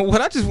and gentlemen,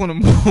 what I just want to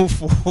move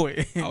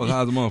forward. I was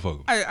high as a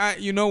motherfucker.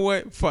 You know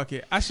what? Fuck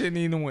it. I shouldn't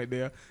even went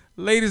there.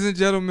 Ladies and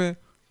gentlemen,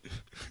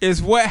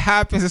 it's what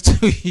happens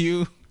to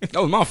you. That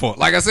was my fault.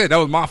 Like I said, that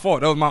was my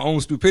fault. That was my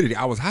own stupidity.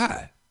 I was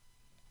high.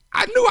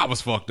 I knew I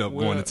was fucked up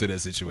going into that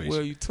situation.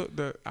 Well, you took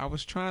I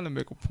was trying to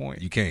make a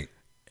point. You can't.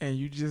 And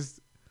you just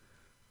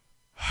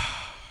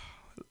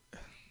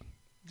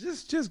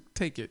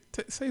take it.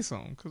 Say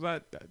something, cause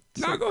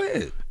go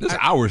ahead. This is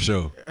our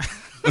show.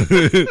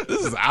 This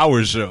is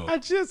our show.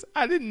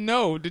 I didn't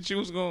know that you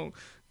was gonna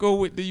go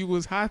with the you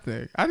was high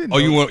thing. I didn't.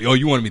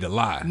 You wanted me to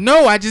lie?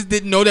 No, I just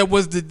didn't know that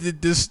was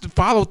the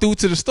follow through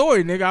to the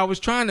story, nigga. I was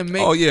trying to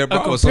make. Oh yeah, bro.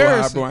 A I was so high,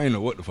 comparison. bro. I didn't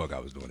know what the fuck I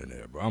was doing in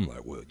there, bro. I'm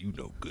like, well, you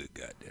know, good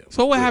goddamn.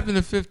 So what happened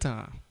the 5th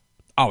time?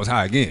 I was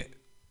high again.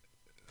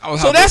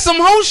 So that's some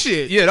whole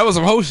shit. Yeah, that was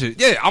some whole shit.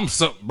 Yeah,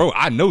 bro.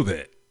 I know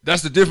that.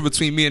 That's the difference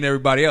between me and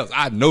everybody else.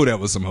 I know that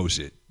was some whole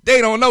shit.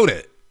 They don't know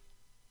that.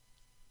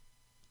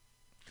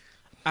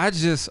 I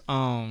just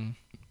I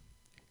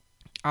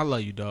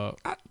love you, dog.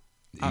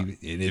 And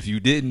if you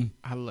didn't,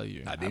 I love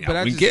you. I didn't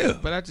care.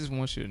 But I just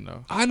want you to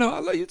know. I know. I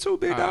love you too,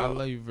 big dog. I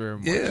love you very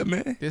much. Yeah,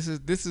 man. This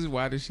is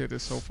why this shit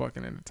is so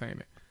fucking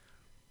entertaining.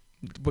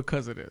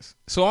 Because of this.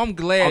 So I'm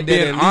glad I'm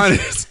being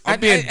honest. I'm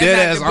being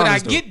dead ass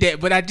honest. But I get that.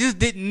 But I just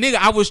didn't, nigga.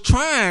 I was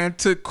trying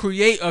to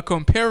create a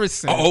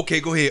comparison. Oh, okay,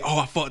 go ahead. Oh,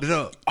 I fucked it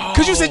up.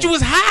 Because you said you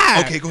was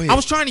high. Okay, go ahead. I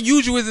was trying to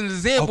use you as an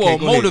example of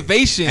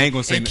motivation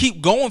and keep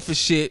going for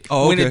shit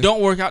when it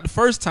don't work out the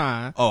first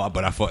time. Oh,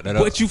 but I fucked that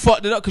up. But you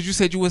fucked it up because you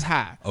said you was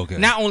high. Okay.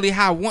 Not only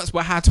high once,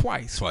 but high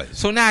twice.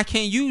 So now I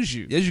can't use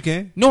you. Yes, you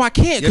can. No, I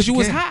can't because you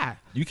was high.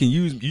 You can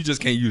use. You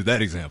just can't use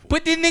that example.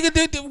 But then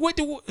nigga, what?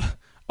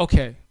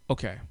 Okay.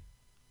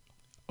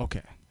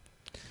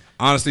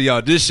 Honestly,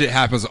 y'all, this shit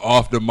happens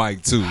off the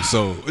mic too.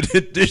 So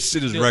this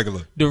shit is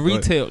regular. The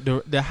retail,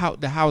 the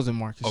housing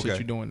market shit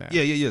you doing that.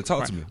 Yeah.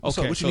 Talk to me. What's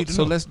up? What you need to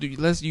know? So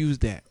let's use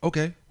that.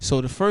 Okay. So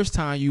the first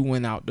time you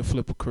went out to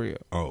flip a crib.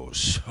 Oh.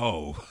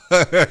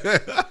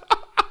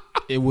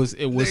 It was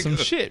some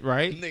shit,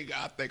 right? Nigga,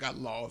 I think I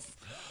lost.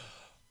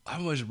 How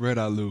much bread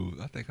I lose?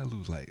 I think I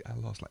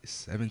lost like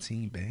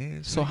 17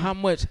 bands. So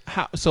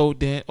so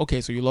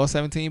you lost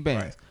 17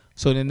 bands. Right.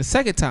 So then the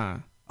second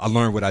time. I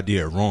learned what I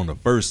did wrong the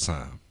first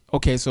time.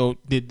 Okay, so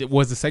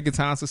was the second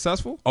time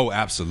successful? Oh,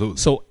 absolutely.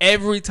 So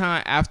every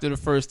time after the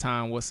first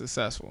time was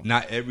successful?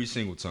 Not every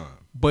single time.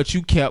 But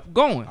you kept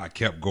going. I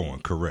kept going,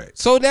 correct.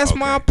 So that's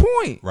my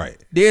point. Right.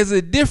 There's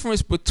a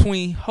difference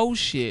between whole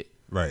shit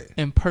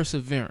and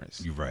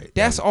perseverance. You're right.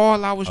 That's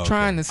all I was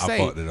trying to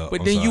say. I fucked it up.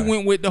 But then you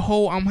went with the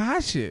whole I'm high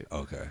shit.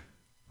 Okay.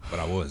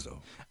 But I was, though.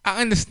 I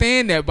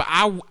understand that, but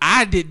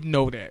I didn't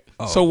know that.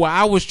 Oh. So where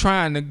I was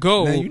trying to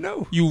go,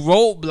 now you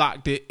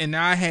roadblocked it, and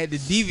I had to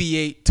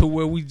deviate to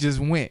where we just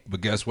went.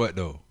 But guess what,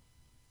 though?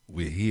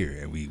 We're here,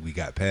 and we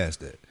got past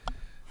that.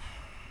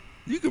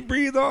 You can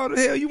breathe all the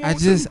hell you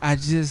want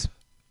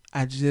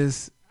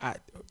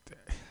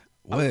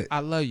What? I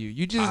love you.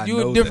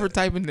 You're a different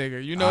type of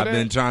nigga. You know that? I've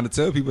been trying to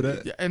tell people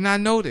that. Yeah, and I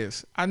know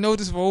this. I know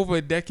this for over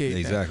a decade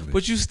Exactly. now.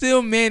 But you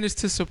still managed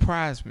to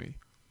surprise me.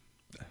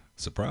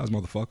 Surprise,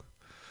 motherfucker.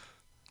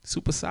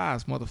 Super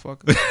size,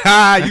 motherfucker.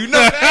 You know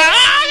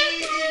that.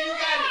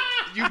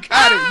 You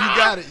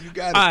got it.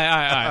 All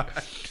right.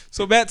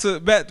 So back to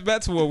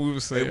what we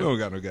were saying. Hey, we don't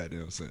got no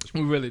goddamn sense.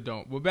 We really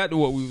don't. But back to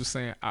what we were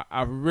saying.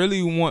 I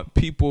really want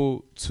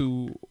people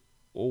to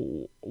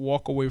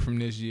walk away from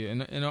this year.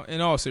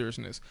 In all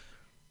seriousness,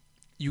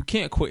 you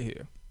can't quit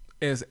here.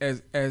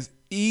 As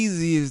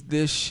easy as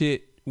this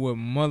shit will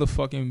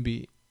motherfucking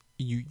be,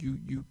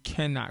 you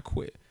cannot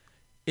quit.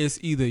 it's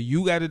either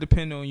you got to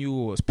depend on you,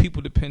 or it's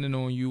people depending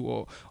on you,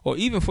 or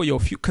even for your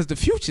future, because the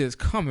future is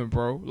coming,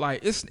 bro.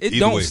 Like it Either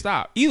don't way.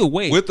 stop. Either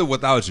way, With or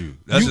without you,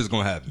 that's just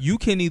gonna happen. You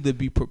can either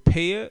be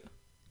prepared,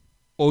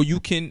 or you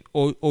can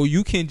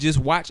just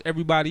watch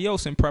everybody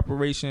else in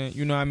preparation.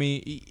 You know what I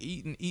mean?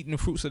 Eating the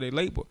fruits of their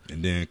labor,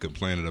 and then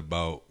complaining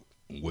about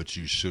what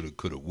you shoulda,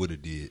 coulda, woulda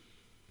did.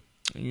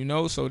 You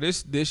know, so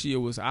this year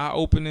was eye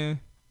opening.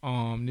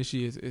 This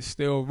year is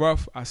still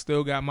rough. I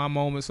still got my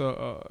moments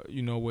of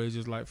you know, where it's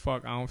just like,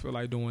 fuck, I don't feel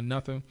like doing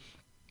nothing.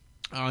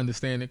 I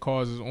understand it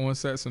causes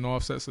onsets and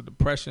offsets of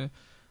depression.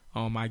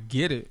 I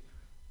get it,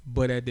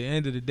 but at the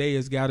end of the day,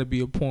 it's got to be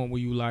a point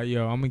where you like,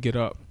 yo, I'm gonna get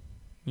up.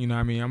 You know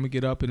what I mean? I'm gonna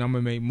get up and I'm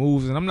gonna make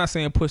moves. And I'm not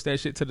saying push that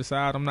shit to the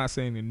side. I'm not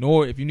saying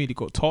ignore it. If you need to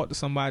go talk to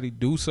somebody,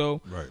 do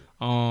so.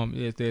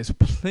 Right. There's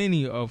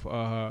plenty of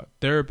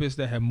therapists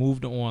that have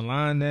moved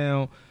online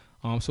now.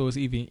 So it's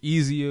even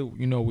easier,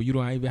 you know, where you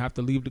don't even have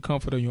to leave the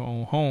comfort of your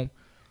own home.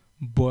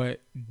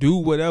 But do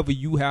whatever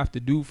you have to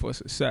do for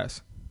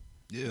success.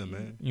 Yeah,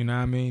 man. You know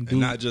what I mean? And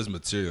not just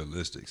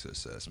materialistic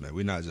success, man.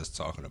 We're not just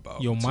talking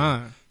about your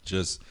mind.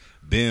 Just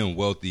being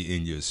wealthy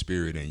in your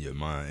spirit and your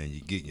mind, and you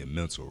getting your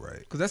mental right.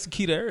 Because that's the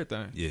key to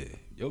everything. Yeah.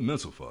 Your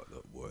mental fucked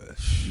up, boy.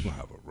 You're going to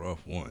have a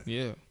rough one.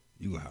 Yeah.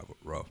 You're going to have a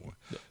rough one.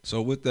 Yeah.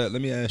 So with that,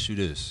 let me ask you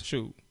this.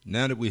 Shoot.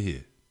 Now that we're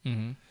here,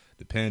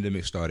 the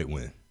pandemic started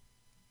when?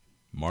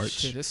 March?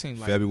 Shit, it seemed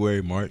like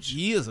February, March?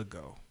 Years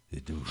ago.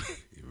 It do.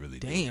 It really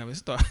do. Damn, it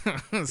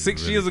started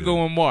 6 years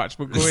ago in March,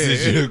 but go ahead.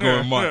 6 years ago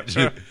in March.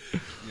 You know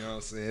what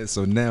I'm saying?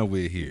 So now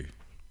we're here.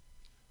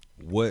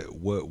 What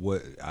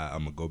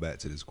I'm gonna go back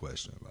to this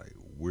question. Like,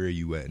 where are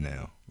you at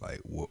now?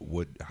 Like,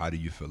 how do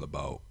you feel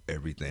about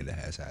everything that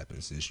has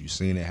happened since you've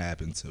seen it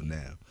happen till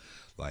now?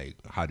 Like,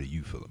 how do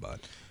you feel about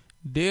it?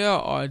 There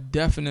are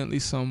definitely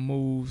some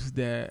moves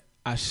that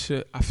I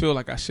feel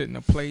like I shouldn't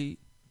have played.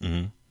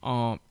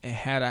 And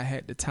had I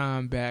had the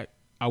time back,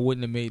 I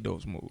wouldn't have made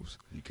those moves.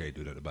 You can't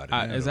do that about it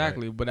now,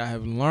 exactly, right? But I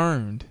have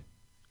learned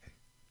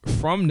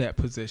from that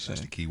position.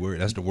 That's the key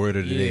word. That's the word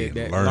of the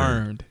day.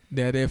 Learned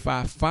that if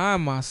I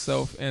find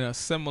myself in a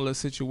similar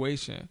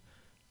situation,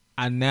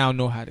 I now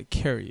know how to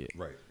carry it.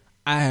 Right.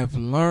 I have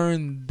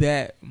learned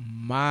that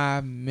my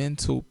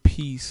mental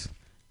peace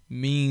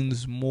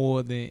means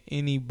more than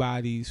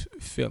anybody's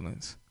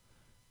feelings.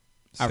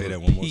 Say that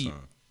one more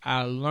time.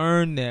 I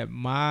learned that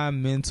my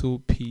mental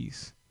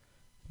peace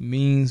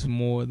means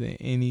more than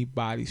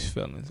anybody's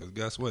feelings. Because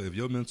guess what? If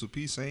your mental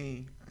peace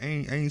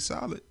ain't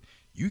solid,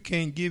 you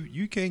can't give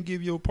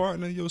your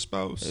partner, your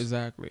spouse,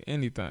 exactly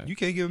anything. You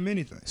can't give them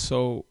anything.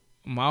 So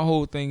my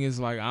whole thing is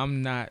like,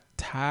 I'm not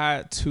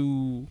tied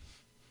to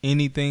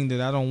anything that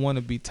I don't want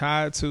to be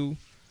tied to.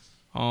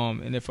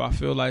 And if I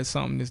feel like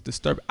something is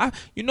disturbing,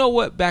 you know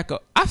what? Back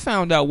up. I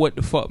found out what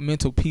the fuck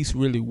mental peace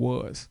really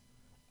was.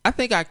 I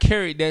think I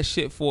carried that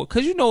shit for,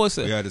 cause you know we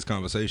had this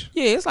conversation.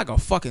 Yeah, it's like a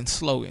fucking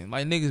slogan.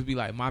 Like niggas be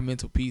like, my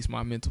mental peace,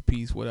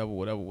 whatever.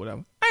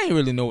 I ain't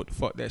really know what the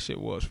fuck that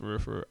shit was for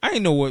real. I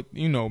ain't know what,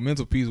 you know,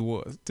 mental peace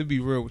was, to be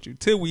real with you,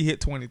 till we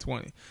hit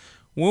 2020.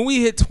 When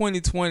we hit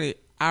 2020,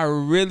 I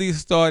really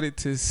started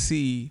to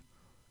see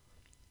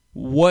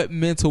what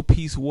mental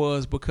peace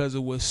was, because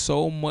it was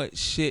so much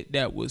shit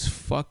that was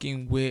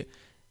fucking with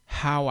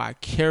how I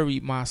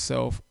carried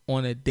myself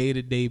on a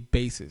day-to-day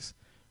basis.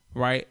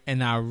 Right?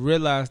 And I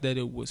realized that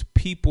it was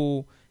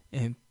people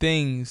and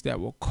things that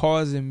were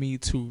causing me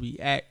to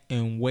react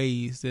in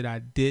ways that I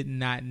did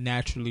not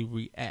naturally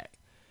react.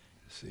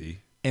 See?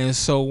 And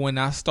so when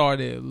I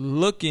started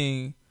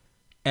looking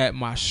at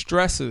my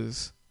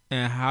stresses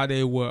and how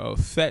they were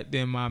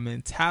affecting my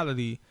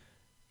mentality,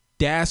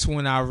 that's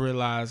when I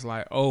realized,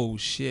 like, oh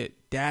shit,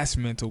 that's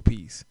mental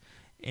peace.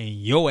 And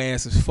your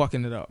ass is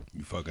fucking it up.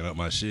 You fucking up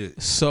my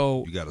shit.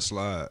 So you gotta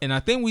slide. And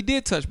I think we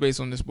did touch base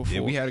on this before.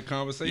 Yeah, we had a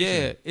conversation.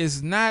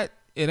 Yeah,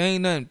 it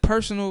ain't nothing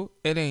personal.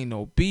 It ain't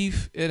no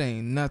beef. It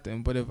ain't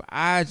nothing. But if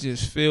I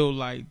just feel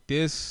like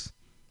this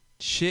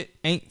shit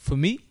ain't for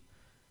me,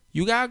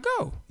 you gotta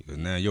go. Because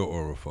now your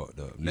aura fucked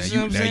up. Now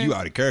you you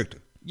out of character.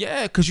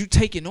 Yeah, because you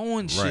taking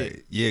on shit.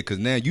 Right. Yeah, because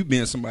now you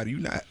being somebody you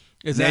not.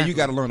 Exactly. Now you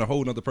got to learn a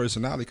whole nother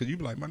personality, because you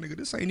be like, my nigga,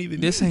 this ain't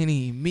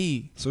even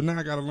me. So now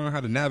I got to learn how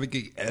to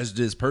navigate as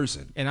this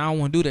person. And I don't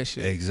want to do that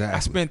shit. Exactly. I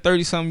spent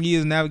 30-something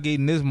years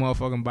navigating this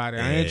motherfucking body.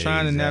 I ain't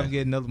trying to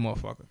navigate another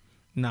motherfucker.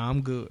 Nah,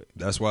 I'm good.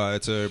 That's why I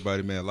tell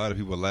everybody, man, a lot of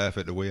people laugh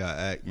at the way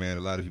I act, man.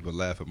 A lot of people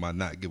laugh at my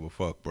not give a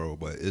fuck, bro.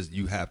 But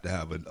you have to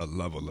have a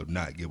level of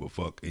not give a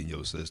fuck in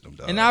your system,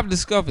 dog. And I've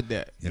discovered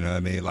that. You know what I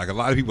mean? Like, a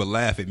lot of people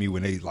laugh at me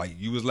when they, like,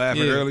 you was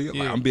laughing earlier.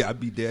 Yeah. Like, I'd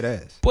be dead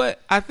ass. But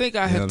I think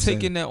I have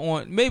taken that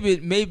on.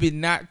 Maybe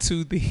not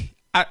to the.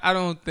 I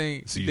don't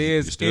think so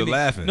there's you're still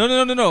laughing. No.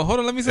 Hold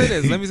on. Let me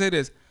say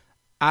this.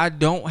 I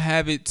don't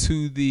have it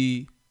to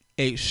the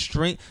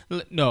extreme.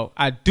 No,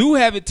 I do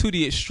have it to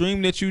the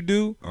extreme that you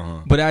do,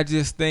 but I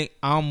just think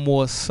I'm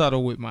more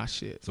subtle with my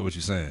shit. So what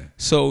you saying?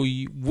 So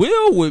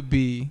Will would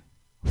be,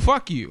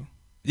 fuck you.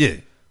 Yeah.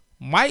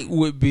 Mike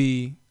would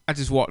be, I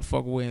just walk the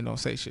fuck away and don't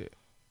say shit.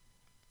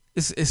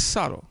 It's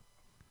subtle.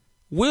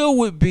 Will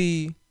would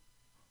be,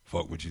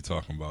 Fuck what you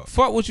talking about.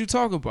 Fuck what you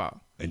talking about.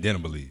 And then I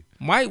believe.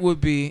 Mike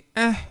would be,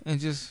 and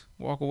just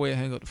walk away and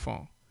hang up the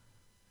phone.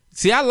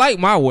 See, I like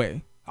my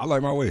way. I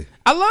like my way.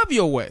 I love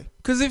your way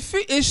because it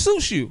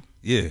suits you.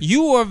 Yeah.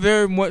 You are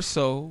very much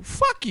so,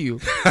 fuck you.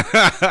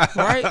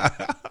 Right?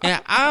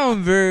 And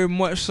I'm very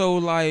much so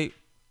like,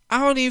 I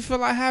don't even feel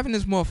like having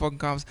this motherfucking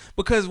conversation.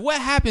 Because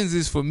what happens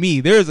is for me,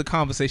 there's a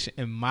conversation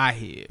in my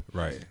head.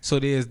 Right. So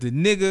there's the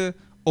nigga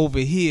over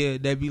here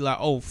that be like,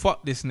 oh,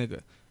 fuck this nigga.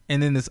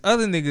 And then this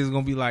other nigga is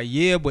going to be like,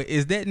 yeah, but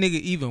is that nigga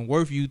even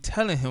worth you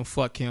telling him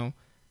fuck him?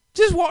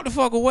 Just walk the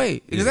fuck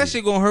away. Because that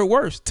shit going to hurt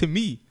worse to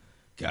me.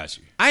 Got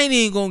you. I ain't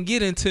even going to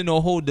get into no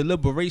whole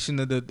deliberation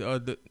of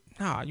the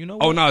nah, you know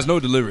what? Oh, no, it's no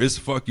delivery. It's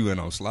fuck you and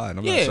I'm sliding.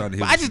 I'm not trying to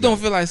hear but I just don't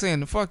feel like saying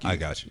the fuck you. I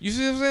got you. You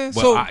see what I'm saying?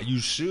 But So you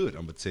should.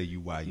 I'm going to tell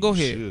you why you go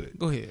ahead. should.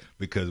 Go ahead.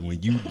 Because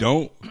when you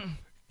don't,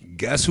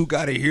 guess who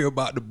got to hear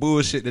about the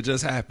bullshit that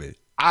just happened?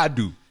 I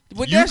do.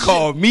 But you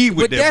called me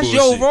with that that's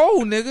bullshit. your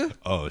role, nigga.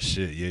 Oh,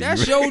 shit. Yeah,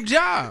 That's your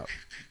job.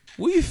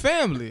 We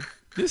family.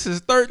 This is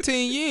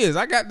 13 years.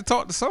 I got to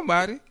talk to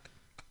somebody.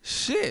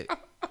 Shit.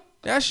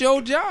 That's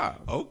your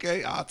job.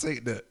 Okay, I'll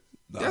take that.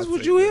 That's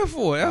what you here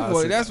for.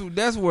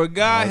 That's where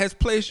God has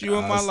placed you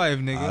in my life,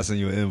 nigga. I'll send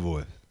you an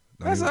invoice.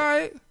 That's all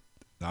right.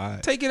 All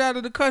right. Take it out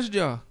of the cuss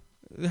jar.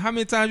 How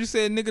many times you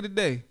said nigga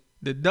today?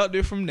 Deduct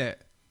it from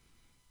that.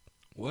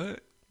 What?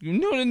 You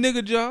know the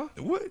nigga jar?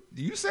 What?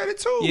 You said it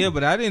too. Yeah,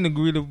 but I didn't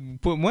agree to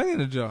put money in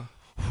the jar.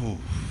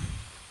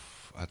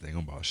 I think I'm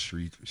about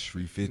street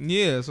 50.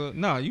 Yeah, so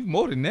no, you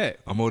more than that.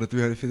 I'm more than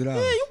 $350. Yeah,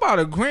 you about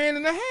 $1.5 grand.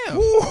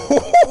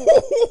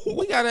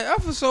 We got an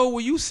episode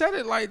where you said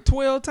it like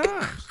 12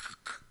 times.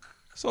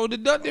 So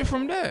deduct it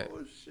from that.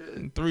 Oh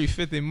shit.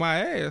 $350 my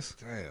ass.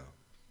 Damn.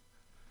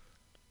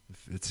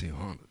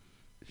 1,500.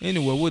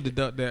 Anyway, we'll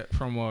deduct that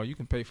from you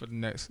can pay for the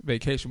next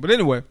vacation. But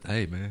anyway.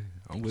 Hey man,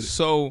 I'm with it.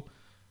 So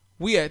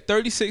we at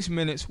 36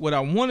 minutes. What I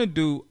want to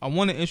do, I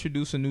want to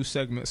introduce a new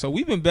segment. So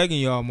we've been begging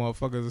y'all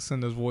motherfuckers to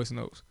send us voice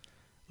notes.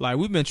 Like,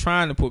 we've been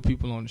trying to put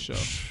people on the show.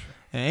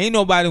 And ain't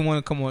nobody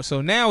want to come on. So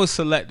now it's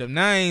selective.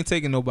 Now I ain't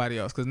taking nobody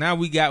else. Because now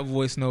we got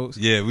voice notes.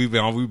 Yeah, we've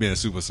been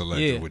super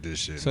selective with this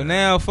shit. So man.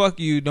 now, fuck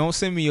you. Don't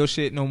send me your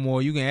shit no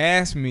more. You can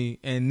ask me,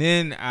 and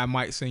then I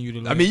might send you the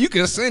link. I mean, you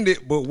can send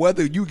it, but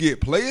whether you get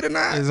played or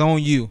not, it's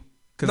on you.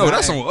 No,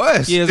 that's on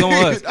us. Yeah, it's on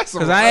us.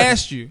 Because I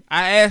asked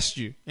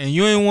you, and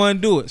you ain't want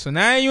to do it. So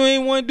now you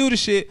ain't want to do the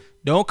shit.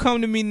 Don't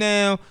come to me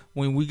now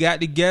when we got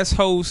the guest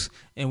host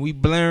and we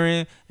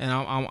blaring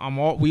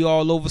and we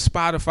all over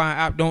Spotify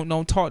app.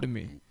 Don't talk to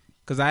me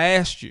because I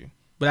asked you.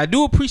 But I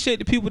do appreciate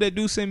the people that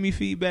do send me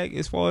feedback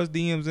as far as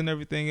DMs and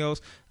everything else.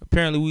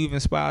 Apparently, we've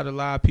inspired a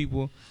lot of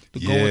people to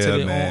go into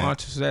their own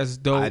entrepreneurs. That's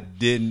dope. I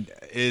didn't.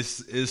 It's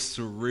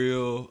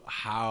surreal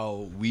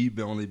how we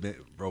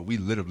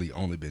literally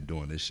only been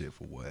doing this shit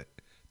for what,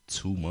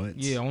 2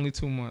 months? Yeah, only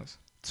 2 months.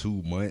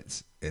 2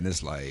 months, and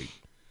it's like,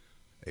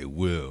 hey,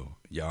 Will,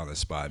 y'all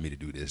inspired me to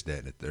do this, that,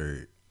 and the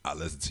third. I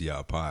listen to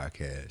y'all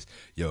podcast.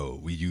 Yo,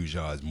 we use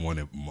y'all as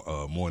morning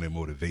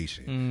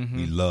motivation. Mm-hmm.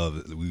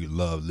 We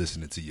love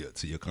listening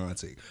to your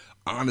content.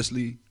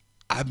 Honestly,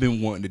 I've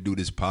been wanting to do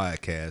this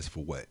podcast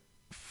for what,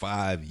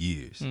 5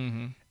 years,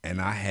 and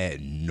I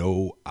had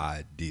no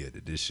idea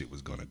that this shit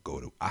was gonna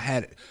go to.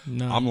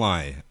 No. I'm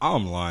lying.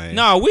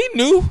 No, we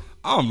knew.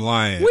 I'm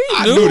lying.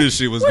 I knew this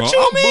shit was what going.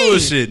 You I'm mean?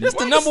 bullshitting. It's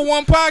the number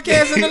one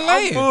podcast in the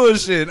land. I'm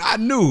bullshitting. I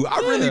knew. I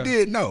really Yeah.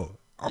 did know.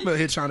 I'm out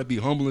here trying to be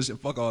humble and shit.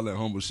 Fuck all that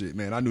humble shit,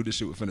 man. I knew this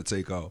shit was finna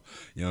take off.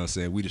 You know what I'm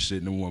saying? We the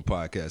shit number one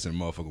podcast in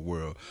the motherfucking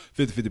world.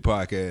 50/50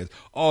 podcast.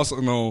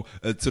 Also known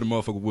to the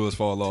motherfucking wheels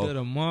fall off. To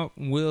the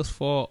wheels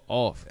fall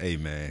off. Hey,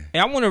 man. Hey,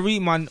 I want to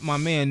read my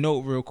man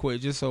note real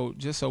quick, just so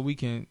we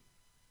can.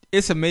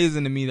 It's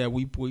amazing to me that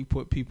we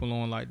put people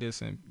on like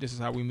this, and this is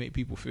how we make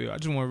people feel. I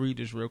just want to read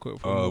this real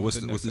quick. Who's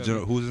who's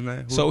his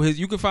name? So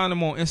you can find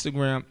him on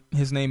Instagram.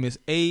 His name is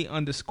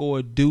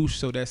A_Douche.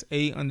 So that's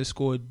A_DOOOSH.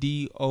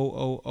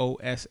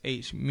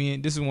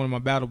 This is one of my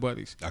battle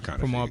buddies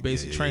from our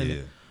basic training.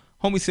 Yeah.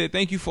 Homie said,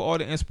 thank you for all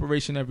the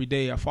inspiration every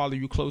day. I follow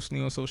you closely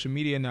on social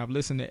media, and I've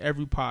listened to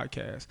every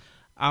podcast.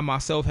 I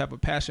myself have a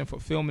passion for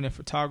filming and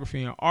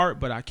photography and art,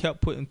 but I kept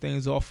putting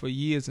things off for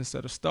years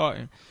instead of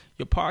starting.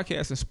 Your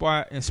podcast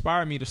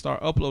inspired me to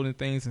start uploading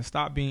things and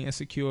stop being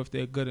insecure if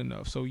they're good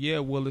enough. So yeah,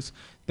 Willis,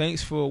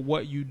 thanks for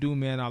what you do,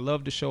 man. I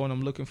love the show, and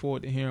I'm looking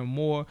forward to hearing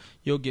more.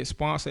 You'll get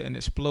sponsored and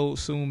explode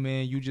soon,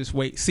 man. You just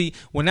wait. See,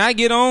 when I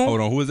get on... Hold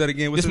on, who is that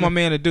again? This is my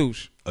man, A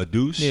Douche. A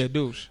Douche? Yeah, A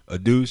Douche. A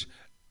Douche.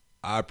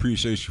 I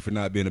appreciate you for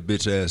not being a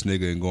bitch ass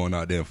nigga and going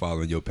out there and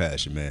following your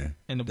passion, man.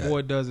 And the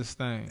boy does his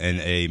thing. And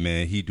hey,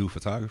 man, he do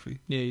photography.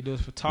 Yeah, he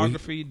does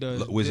photography.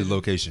 Where's his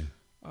location?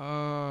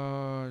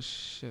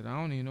 Shit, I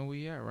don't even know where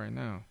he at right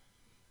now.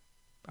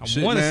 I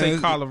Shit, want to man, say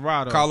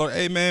Colorado.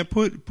 Hey, man,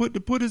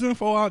 put his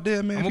info out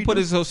there, man. I'm gonna put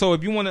it so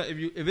if you wanna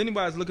if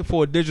anybody's looking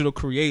for a digital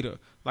creator,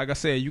 like I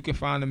said, you can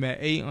find him at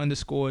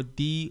A_DOOOSH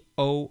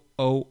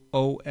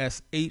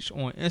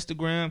on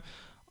Instagram.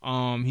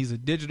 He's a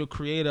digital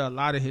creator. A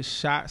lot of his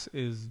shots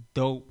is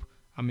dope.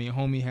 I mean,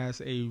 homie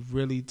has a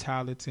really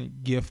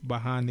talented gift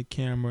behind the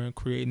camera and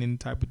creating any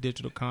type of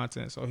digital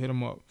content. So hit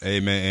him up. Hey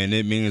man, and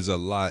it means a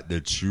lot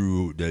that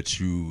you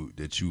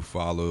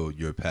follow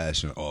your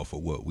passion off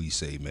of what we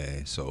say,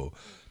 man. So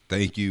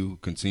thank you.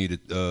 Continue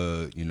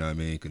to you know what I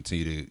mean,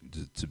 continue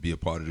to be a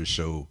part of the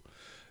show.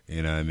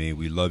 You know what I mean?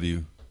 We love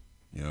you.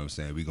 You know what I'm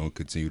saying? We're going to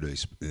continue to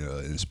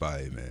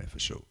inspire you, man, for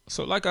sure.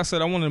 So like I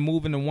said, I want to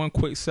move into one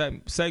quick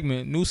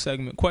segment, new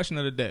segment, question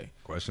of the day.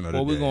 Question of the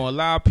day. We're going to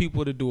allow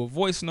people to do a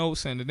voice note,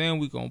 send it in.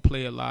 We're going to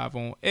play it live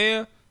on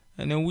air,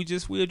 and then we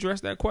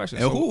address that question.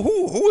 And so,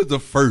 who was the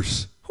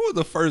first? Who was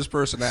the first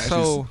person to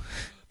actually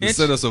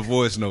send us a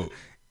voice note?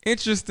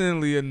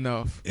 Interestingly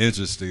enough.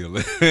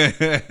 Interestingly.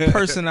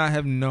 Person I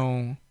have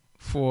known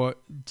for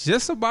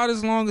just about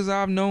as long as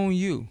I've known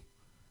you.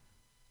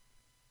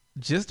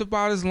 Just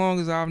about as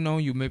long as I've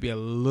known you, maybe a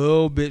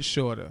little bit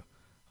shorter.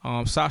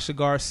 Sasha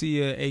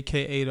Garcia,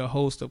 a.k.a. the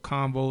host of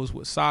Convos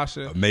with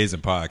Sasha. Amazing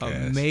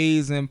podcast.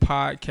 Amazing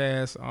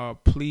podcast.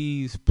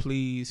 Please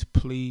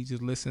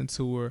just listen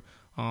to her.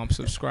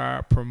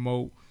 Subscribe,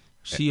 promote.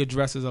 She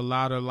addresses a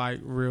lot of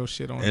like real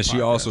shit on. And she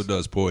also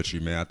does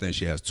poetry, man. I think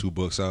she has 2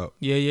 books out.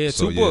 Yeah,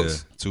 so, 2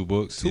 books. 2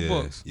 books. 2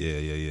 books.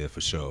 Yeah,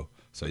 for sure.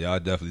 So y'all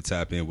definitely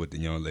tap in with the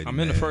young lady. I'm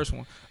in the first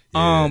one.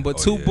 Yeah. But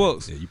 2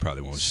 books. Yeah, you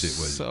probably won't shit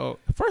with it. So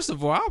first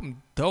of all,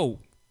 I'm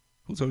dope.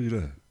 Who told you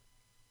that?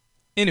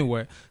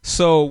 Anyway,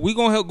 so we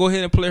gonna go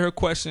ahead and play her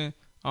question,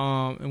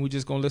 and we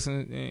just gonna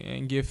listen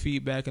and give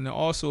feedback. And then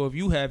also, if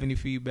you have any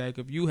feedback,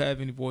 if you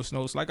have any voice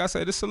notes, like I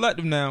said, it's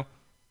selective now,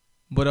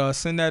 but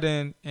send that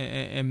in,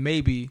 and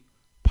maybe,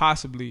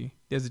 possibly,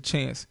 there's a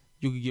chance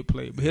you could get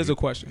played. But here's a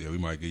question. Yeah, we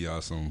might give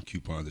y'all some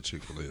coupons at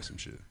Chick-fil-A or some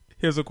shit.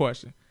 Here's a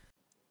question.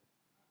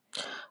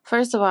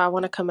 First of all, I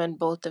want to commend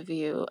both of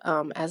you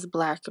as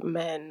Black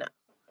men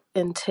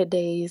in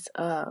today's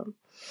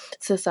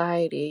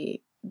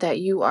society that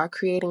you are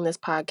creating this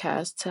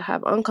podcast to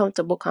have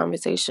uncomfortable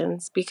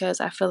conversations,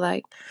 because I feel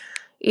like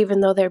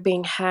even though they're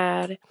being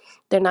had,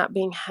 they're not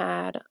being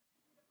had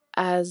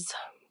as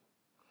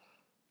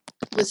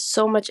with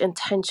so much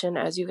intention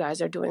as you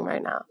guys are doing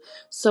right now.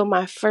 So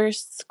my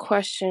first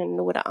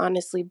question would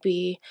honestly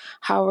be,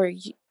 how are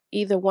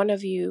either one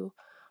of you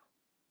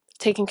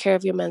taking care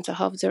of your mental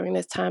health during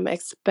this time,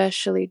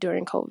 especially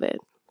during COVID?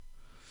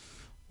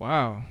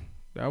 Wow,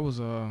 that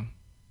was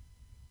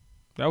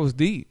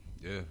deep.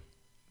 Yeah.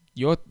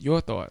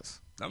 Your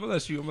thoughts? I'm gonna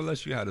let you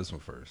have this one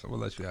first.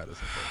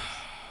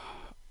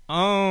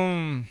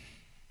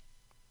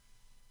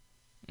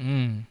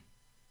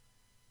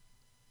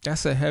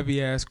 That's a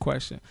heavy ass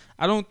question.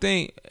 I don't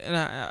think, and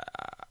I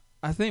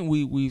think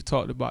we've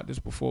talked about this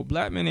before.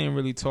 Black men ain't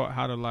really taught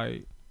how to,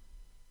 like,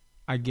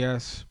 I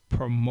guess,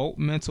 promote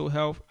mental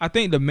health. I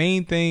think the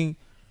main thing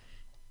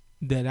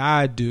that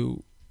I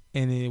do,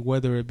 and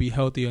whether it be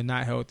healthy or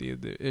not healthy,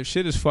 if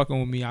shit is fucking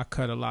with me, I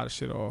cut a lot of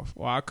shit off,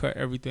 or I cut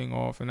everything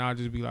off, and I'll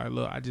just be like,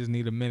 look, I just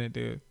need a minute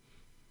to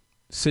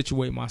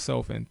situate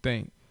myself and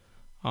think.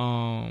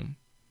 I'll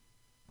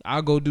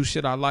go do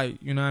shit I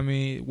like, you know what I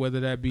mean?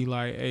 Whether that be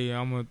like, hey,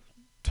 I'm going to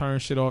turn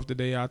shit off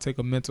today. I'll take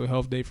a mental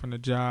health day from the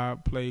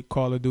job, play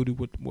Call of Duty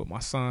with my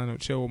son, or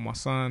chill with my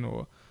son,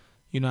 or,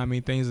 you know what I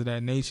mean, things of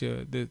that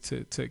nature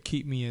to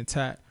keep me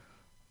intact.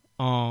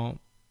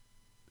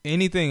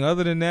 Anything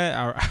other than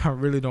that, I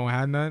really don't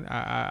have none.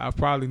 I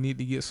probably need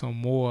to get some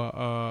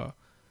more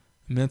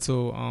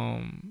mental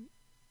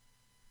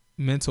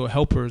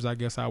helpers, I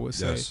guess I would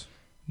say. Yes.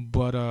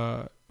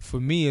 But for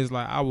me, it's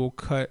like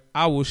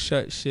I will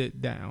shut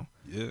shit down.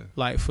 Yeah.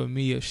 Like, for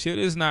me, if shit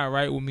is not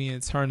right with me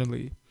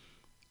internally,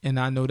 and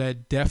I know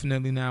that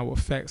definitely now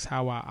affects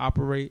how I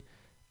operate,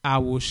 I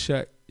will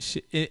shut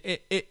shit.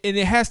 And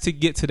it has to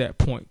get to that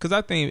point. Because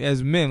I think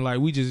as men, like,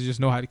 we just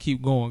know how to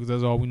keep going, because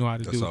that's all we know how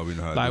to do. That's all we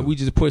know how to do. Like, we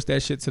just push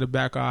that shit to the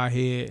back of our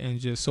head, and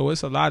just, so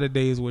it's a lot of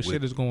days where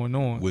shit is going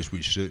on. Which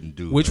we shouldn't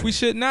do. Which we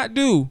should not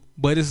do.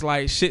 But it's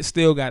like shit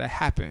still got to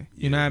happen.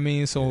 You know what I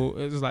mean? So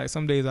it's like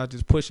some days I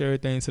just push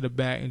everything to the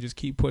back and just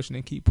keep pushing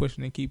and keep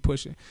pushing and keep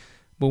pushing.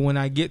 But when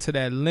I get to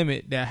that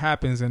limit, that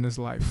happens, and it's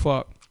like,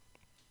 fuck,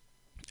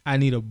 I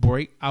need a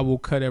break, I will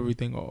cut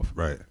everything off.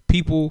 Right.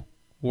 People,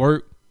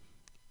 work,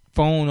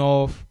 phone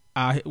off.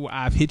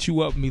 I've hit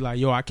you up and be like,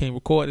 yo, I can't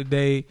record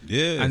today.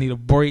 Yeah. I need a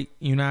break.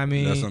 You know what I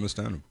mean? That's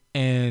understandable.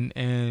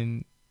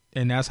 And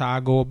that's how I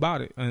go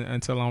about it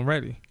until I'm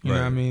ready. You know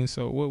what I mean?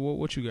 So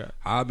what you got?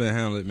 I've been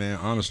handling it, man.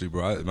 Honestly,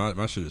 bro,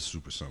 my shit is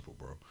super simple,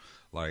 bro.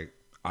 Like,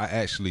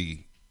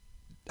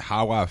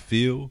 how I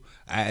feel,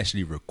 I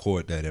actually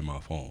record that in my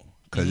phone.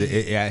 Because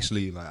it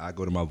actually, like, I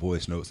go to my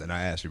voice notes and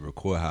I actually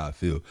record how I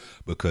feel,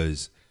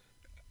 because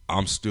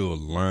I'm still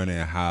learning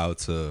how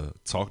to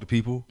talk to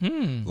people.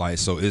 Like,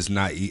 so it's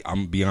not, I'm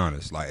going to be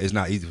honest, like, it's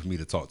not easy for me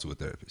to talk to a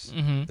therapist.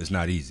 It's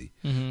not easy.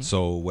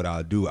 So what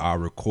I'll do,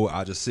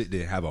 I'll just sit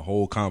there and have a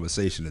whole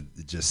conversation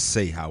and just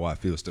say how I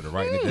feel instead of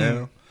writing it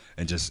down.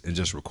 and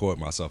just record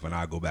myself, and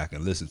I go back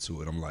and listen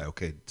to it. I'm like,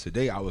 okay,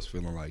 today I was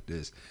feeling like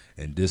this,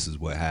 and this is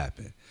what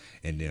happened.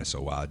 And then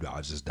so I'll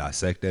just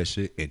dissect that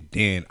shit, and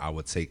then I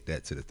would take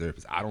that to the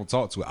therapist. I don't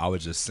talk to her. I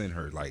would just send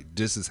her like,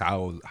 this is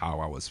how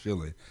I was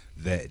feeling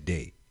that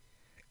day.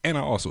 And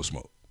I also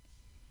smoke.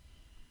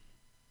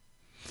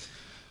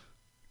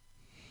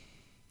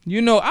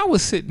 You know, I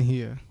was sitting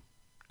here,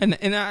 and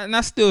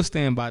I still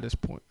stand by this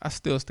point.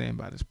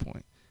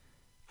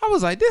 I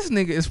was like, this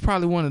nigga is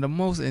probably one of the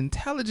most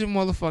intelligent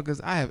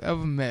motherfuckers I have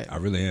ever met. I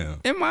really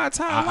am. In my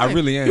entire life. I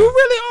really am. You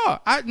really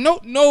are.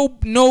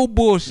 No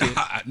bullshit.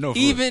 No,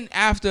 even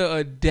after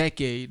a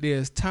decade,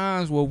 there's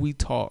times where we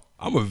talk.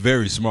 I'm a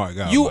very smart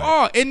guy. You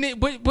are,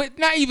 but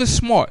not even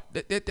smart.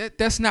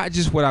 That's not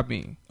just what I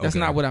mean. That's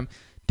not what I'm.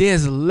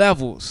 There's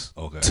levels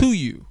to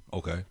you.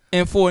 Okay.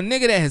 And for a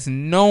nigga that has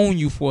known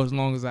you for as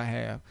long as I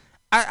have,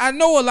 I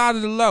know a lot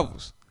of the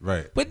levels.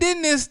 Right. But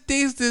then there's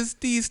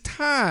these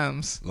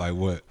times like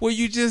what where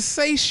you just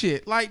say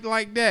shit like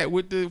that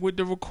with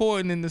the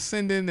recording and the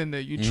sending and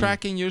you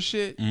tracking your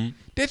shit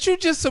that you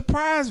just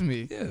surprise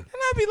me. Yeah. And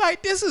I'd be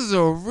like, this is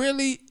a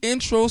really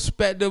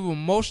introspective,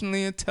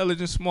 emotionally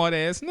intelligent, smart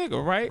ass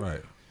nigga, right?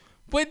 Right.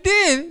 But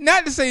then,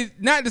 not to say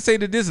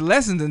that this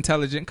lesson's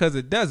intelligent, because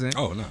it doesn't.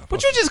 Oh, no.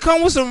 But you just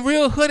come with some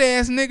real hood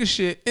ass nigga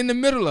shit in the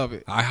middle of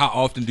it. How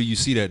often do you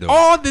see that though?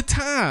 All the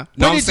time.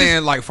 No, But I'm it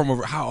saying like from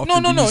how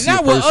often? No, do you see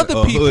not a with person,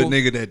 other people. A hood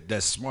nigga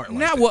that's smart. Like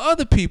not that? with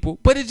other people,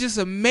 but it just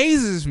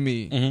amazes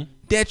me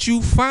that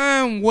you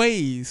find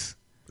ways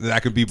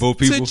that can be both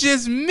people to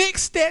just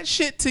mix that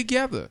shit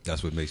together.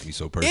 That's what makes me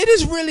so perfect. It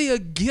is really a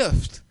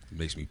gift. It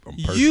makes me. I'm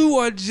perfect. You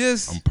are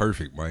just. I'm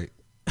perfect, Mike.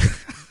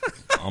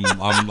 I'm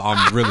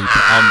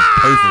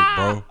perfect,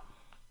 bro.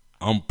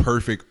 I'm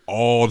perfect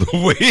all the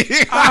way.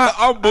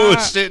 I'm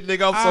bullshit,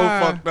 nigga. I'm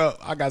so fucked up.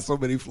 I got so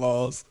many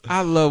flaws.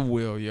 I love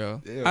Will,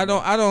 yo. Yeah, I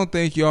don't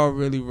think y'all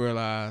really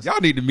realize.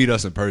 Y'all need to meet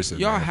us in person.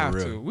 Y'all man, have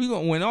for to. real. We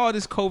gonna when all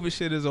this COVID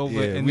shit is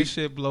over and this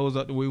shit blows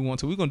up the way we want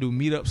to. We gonna do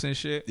meetups and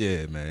shit.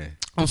 Yeah, man.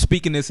 I'm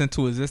speaking this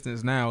into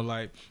existence now.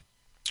 Like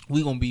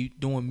we gonna be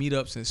doing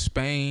meetups in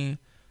Spain,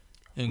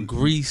 in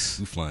Greece,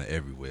 We flying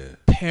everywhere.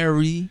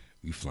 Perry.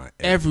 We flying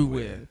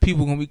Everywhere.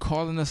 People gonna be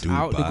calling us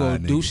out to go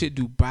do nigga. shit,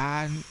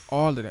 Dubai,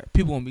 all of that.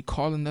 People gonna be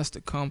calling us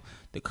to come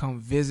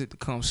visit, to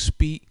come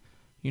speak.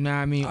 You know what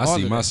I mean? I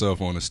see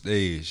myself on the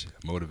stage,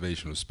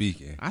 motivational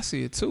speaking. I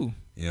see it too.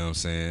 You know what I'm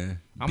saying?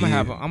 I'm gonna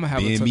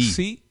have a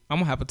tuxedo. I'm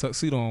gonna have a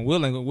tuxedo on. We're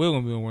gonna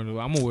be wearing.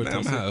 I'm gonna wear a I'm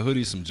tuxedo. gonna have a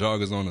hoodie, some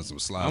joggers on, and some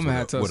slides. I'm gonna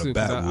have a with tuxedo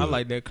a 'cause I backwood.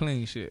 like that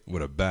clean shit.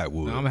 With a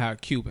backwood. No, I'm gonna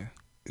have Cuban.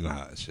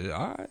 Shit,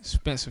 all right.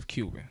 Expensive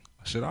Cuban.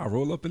 Should I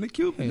roll up in the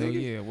Cuban? Hell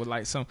nigga? yeah, with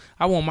like some.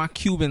 I want my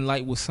Cuban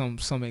light with some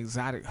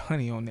exotic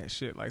honey on that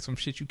shit, like some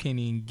shit you can't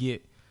even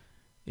get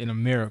in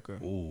America.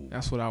 Ooh.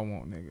 That's what I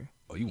want, nigga.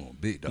 Oh, you want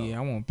big dog? Yeah,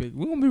 I want big.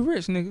 We gonna be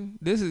rich, nigga.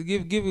 This is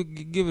give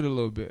it a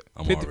little bit.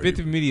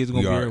 50 media is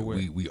gonna be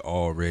everywhere. We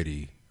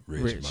already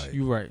rich, Mike.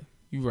 You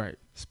right.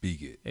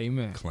 Speak it.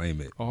 Amen.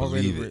 Claim it.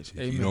 Already Believe rich. it. If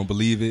Amen. you don't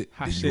believe it,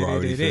 then you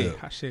already failed.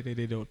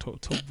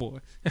 Boy.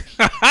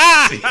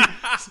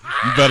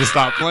 You better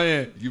stop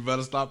playing.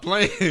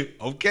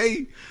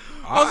 Okay.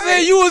 I'm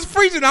saying you was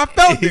preaching. I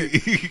felt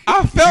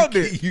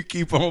it. You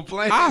keep on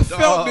playing. I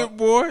felt dog. it,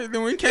 boy.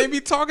 Then we can't be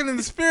talking in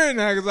the spirit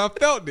now because I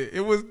felt it.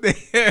 It was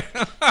there.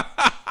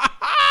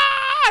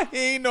 He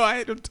ain't know I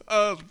had them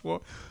tongues, boy.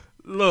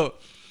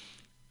 Look,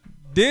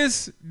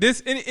 this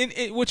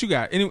in what you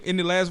got? In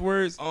the last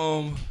words?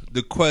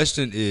 The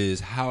question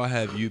is, how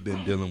have you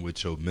been dealing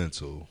with your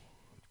mental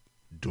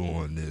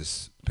during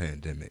this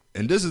pandemic?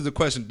 And this is the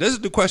question. This is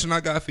the question I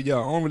got for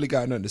y'all. I don't really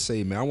got nothing to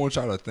say, man. I want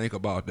y'all to think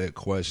about that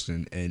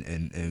question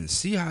and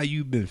see how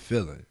you've been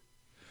feeling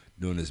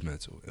during this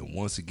mental. And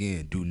once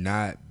again, do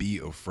not be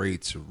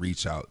afraid to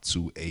reach out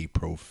to a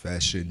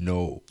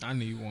professional. I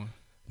need one.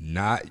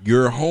 Not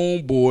your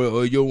homeboy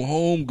or your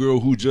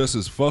homegirl who just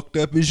as fucked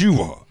up as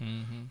you are.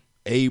 Mm-hmm.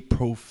 A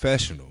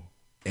professional.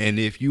 And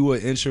if you are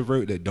an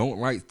introvert that don't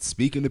like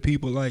speaking to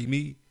people like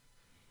me,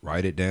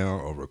 write it down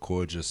or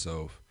record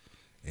yourself.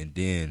 And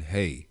then,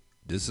 hey,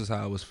 this is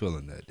how I was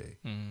feeling that day.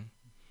 Mm-hmm.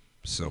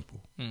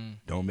 Simple. Mm-hmm.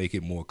 Don't make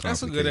it more complicated.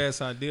 That's a good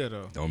ass idea,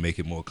 though. Don't make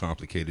it more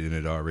complicated than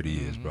it already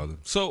is, brother.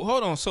 So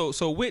hold on.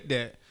 So with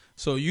that,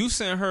 so you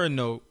sent her a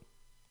note,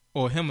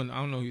 or him, I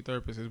don't know who your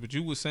therapist is, but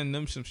you would send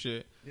them some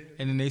shit,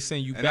 and then they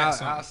send you back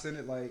something. I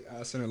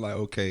send it like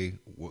okay,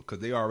 because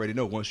they already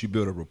know once you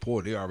build a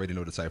rapport, they already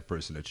know the type of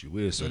person that you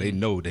is, so they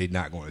know they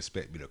not going to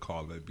expect me to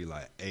call them and be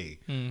like, hey,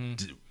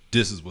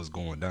 this is what's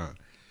going down.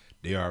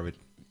 They already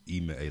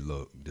email, hey,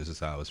 look, this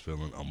is how I was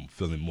feeling. I'm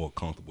feeling more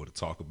comfortable to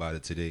talk about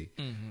it today.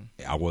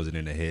 I wasn't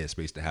in the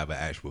headspace to have an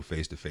actual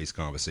face-to-face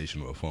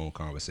conversation or a phone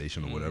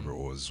conversation or whatever,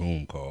 or a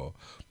Zoom call,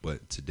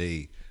 but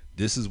today,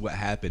 this is what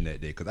happened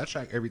that day, because I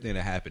track everything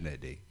that happened that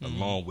day,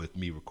 along with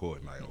me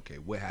recording. Like, okay,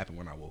 what happened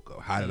when I woke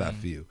up? How did I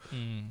feel?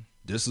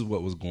 This is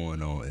what was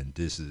going on, and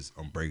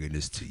I'm bringing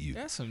this to you.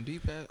 That's some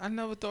deep ass. I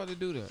never thought to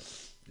do that.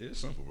 It's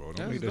simple, bro. That's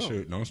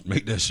Don't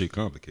make that shit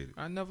complicated.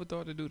 I never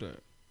thought to do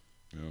that.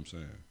 You know what I'm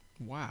saying?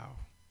 Wow.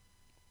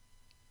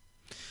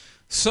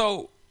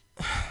 So,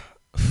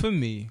 for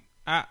me,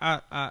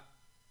 I'm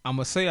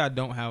gonna say I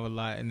don't have a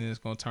lot, and then it's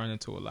gonna turn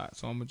into a lot.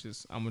 So I'm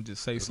gonna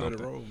just say something.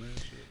 Let it roll, man.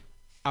 Shit.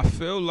 I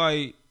feel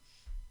like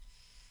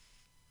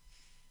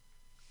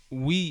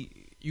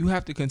you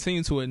have to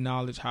continue to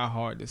acknowledge how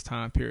hard this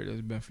time period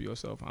has been for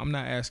yourself. I'm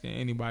not asking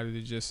anybody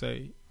to just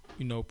say,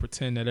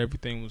 pretend that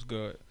everything was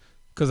good,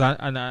 because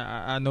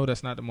I know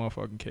that's not the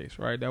motherfucking case,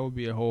 right? That would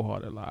be a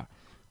wholehearted lie.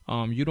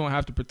 You don't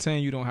have to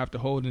pretend. You don't have to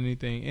hold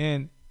anything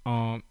in.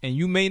 And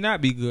you may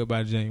not be good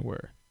by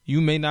January. You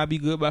may not be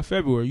good by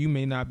February. You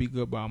may not be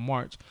good by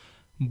March.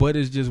 But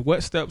it's just,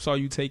 what steps are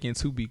you taking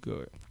to be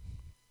good?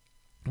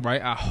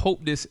 Right? I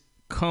hope this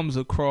comes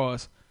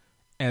across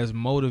as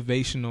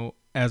motivational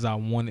as I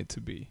want it to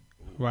be.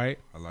 Right?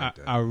 I like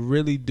that. I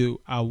really do.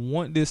 I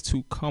want this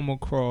to come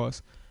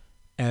across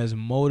as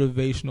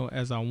motivational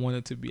as I want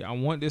it to be. I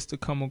want this to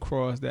come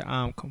across that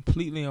I'm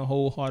completely and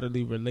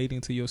wholeheartedly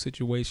relating to your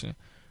situation.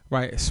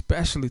 Right?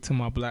 Especially to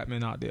my black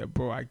men out there,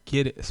 bro. I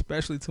get it.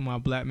 Especially to my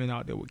black men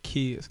out there with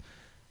kids.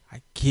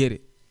 I get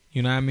it.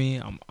 You know what I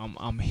mean?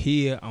 I'm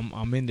here.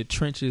 I'm in the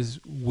trenches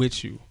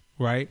with you,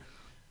 right?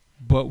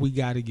 But we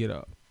got to get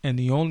up. And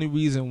the only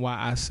reason why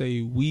I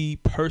say we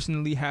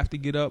personally have to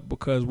get up,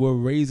 because we're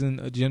raising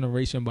a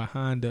generation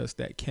behind us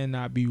that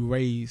cannot be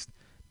raised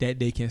that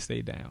they can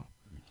stay down.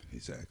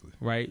 Exactly.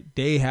 Right?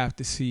 They have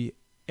to see,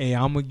 hey,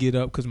 I'm going to get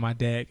up because my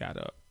dad got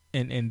up.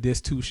 And this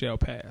too shall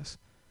pass.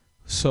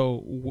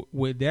 So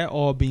with that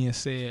all being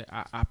said,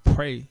 I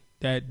pray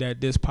that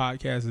this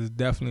podcast is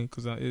definitely,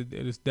 because it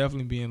is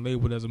definitely being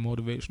labeled as a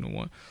motivational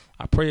one.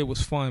 I pray it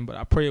was fun, but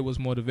I pray it was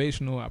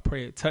motivational. I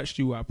pray it touched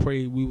you. I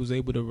pray we was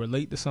able to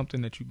relate to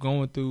something that you're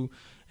going through.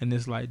 And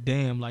it's like,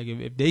 damn, like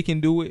if they can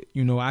do it,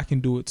 I can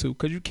do it too.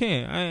 Because you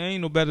can. I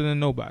ain't no better than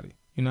nobody.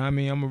 You know what I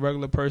mean? I'm a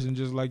regular person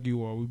just like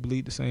you are. We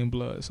bleed the same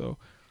blood. So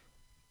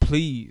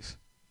please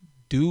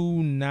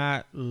do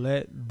not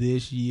let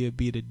this year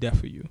be the death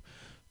of you.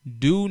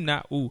 Do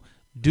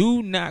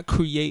not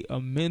create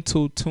a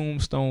mental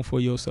tombstone for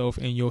yourself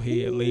in your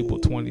head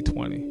labeled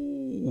 2020.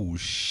 Ooh,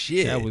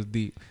 shit. That was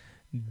deep.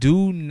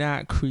 Do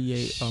not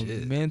create a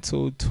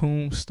mental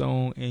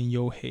tombstone in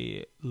your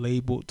head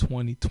labeled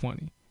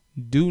 2020.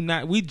 Do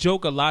not. We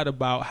joke a lot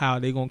about how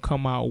they're going to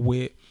come out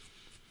with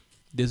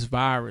this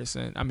virus,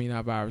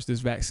 this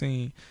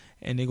vaccine,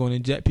 and they're going to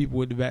inject people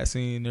with the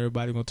vaccine, and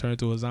everybody's going to turn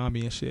into a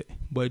zombie and shit.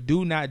 But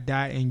do not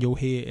die in your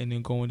head and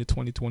then go into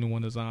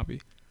 2021 a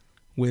zombie,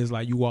 where it's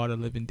like you are the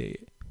living dead.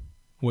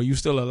 Well, you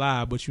still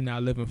alive, but you're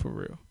not living for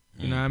real.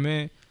 You know what I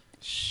mean?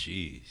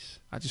 Jeez.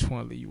 I just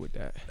want to leave you with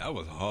that. That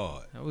was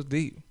hard. That was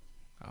deep.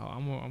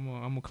 I'm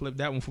gonna clip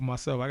that one for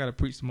myself. I got to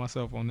preach to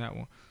myself on that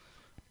one.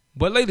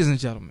 But ladies and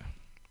gentlemen,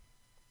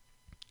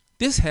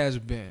 this has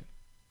been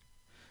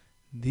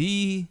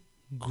the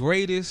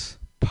greatest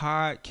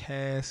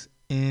podcast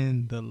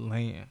in the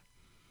land.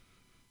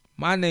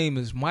 My name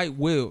is Mike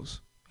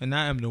Wills, and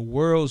I am the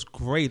world's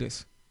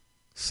greatest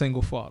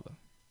single father.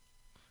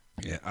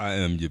 Yeah, I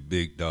am your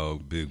big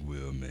dog, Big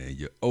Will, man.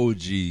 Your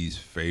OG's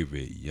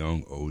favorite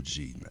young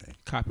OG, man.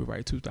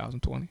 Copyright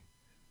 2020.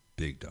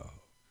 Big dog.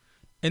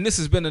 And this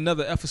has been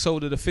another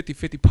episode of the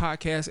 50/50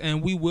 podcast,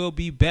 and we will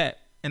be back.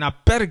 And I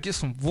better get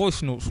some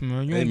voice notes,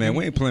 man. Hey, man,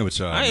 we ain't playing with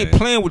y'all. I ain't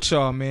playing with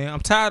y'all, man.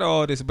 I'm tired of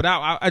all this. But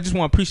I just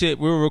want to appreciate,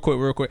 real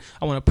quick.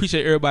 I want to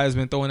appreciate everybody that's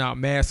been throwing out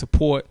mad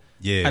support.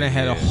 Yeah. I done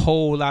had a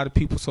whole lot of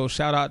people. So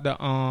shout out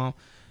to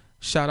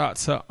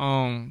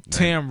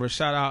Tamra,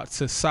 shout out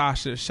to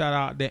Sasha, shout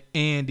out to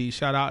Andy,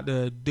 shout out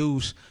to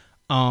Deuce,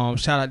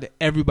 shout out to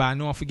everybody. I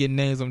know I'm forgetting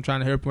names. I'm trying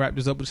to help wrap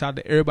this up, but shout out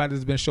to everybody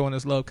that's been showing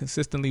us love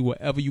consistently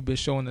wherever you've been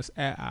showing us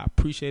at. I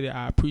appreciate it.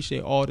 I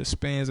appreciate all the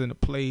spans and the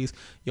plays.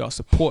 Y'all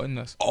supporting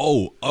us.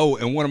 Oh,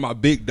 and one of my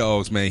big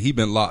dogs, man, he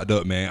been locked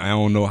up, man. I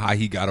don't know how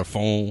he got a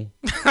phone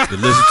to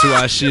listen to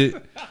our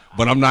shit,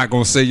 but I'm not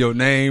going to say your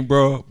name,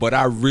 bro. But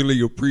I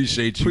really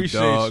appreciate you,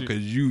 dog,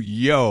 because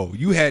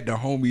you had the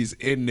homies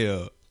in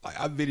there. Like,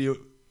 I video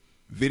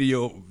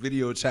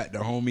chat the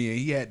homie, and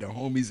he had the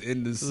homies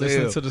in the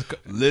cell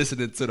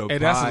listening to the hey, podcast.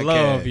 That's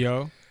love,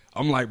 yo.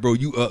 I'm like, bro,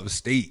 you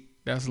upstate.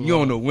 That's you love.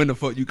 don't know when the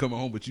fuck you coming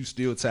home, but you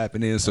still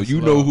tapping in. So That's you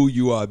love. know who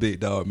you are, big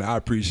dog, man. I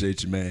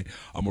appreciate you, man.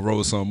 I'm going to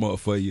roll something up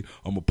for you.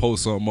 I'm going to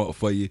post something up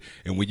for you.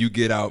 And when you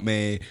get out,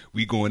 man,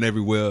 we going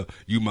everywhere.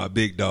 You my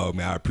big dog,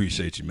 man. I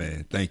appreciate you,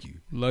 man. Thank you.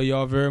 Love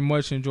y'all very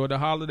much. Enjoy the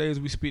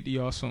holidays. We speak to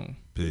y'all soon.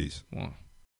 Peace. One.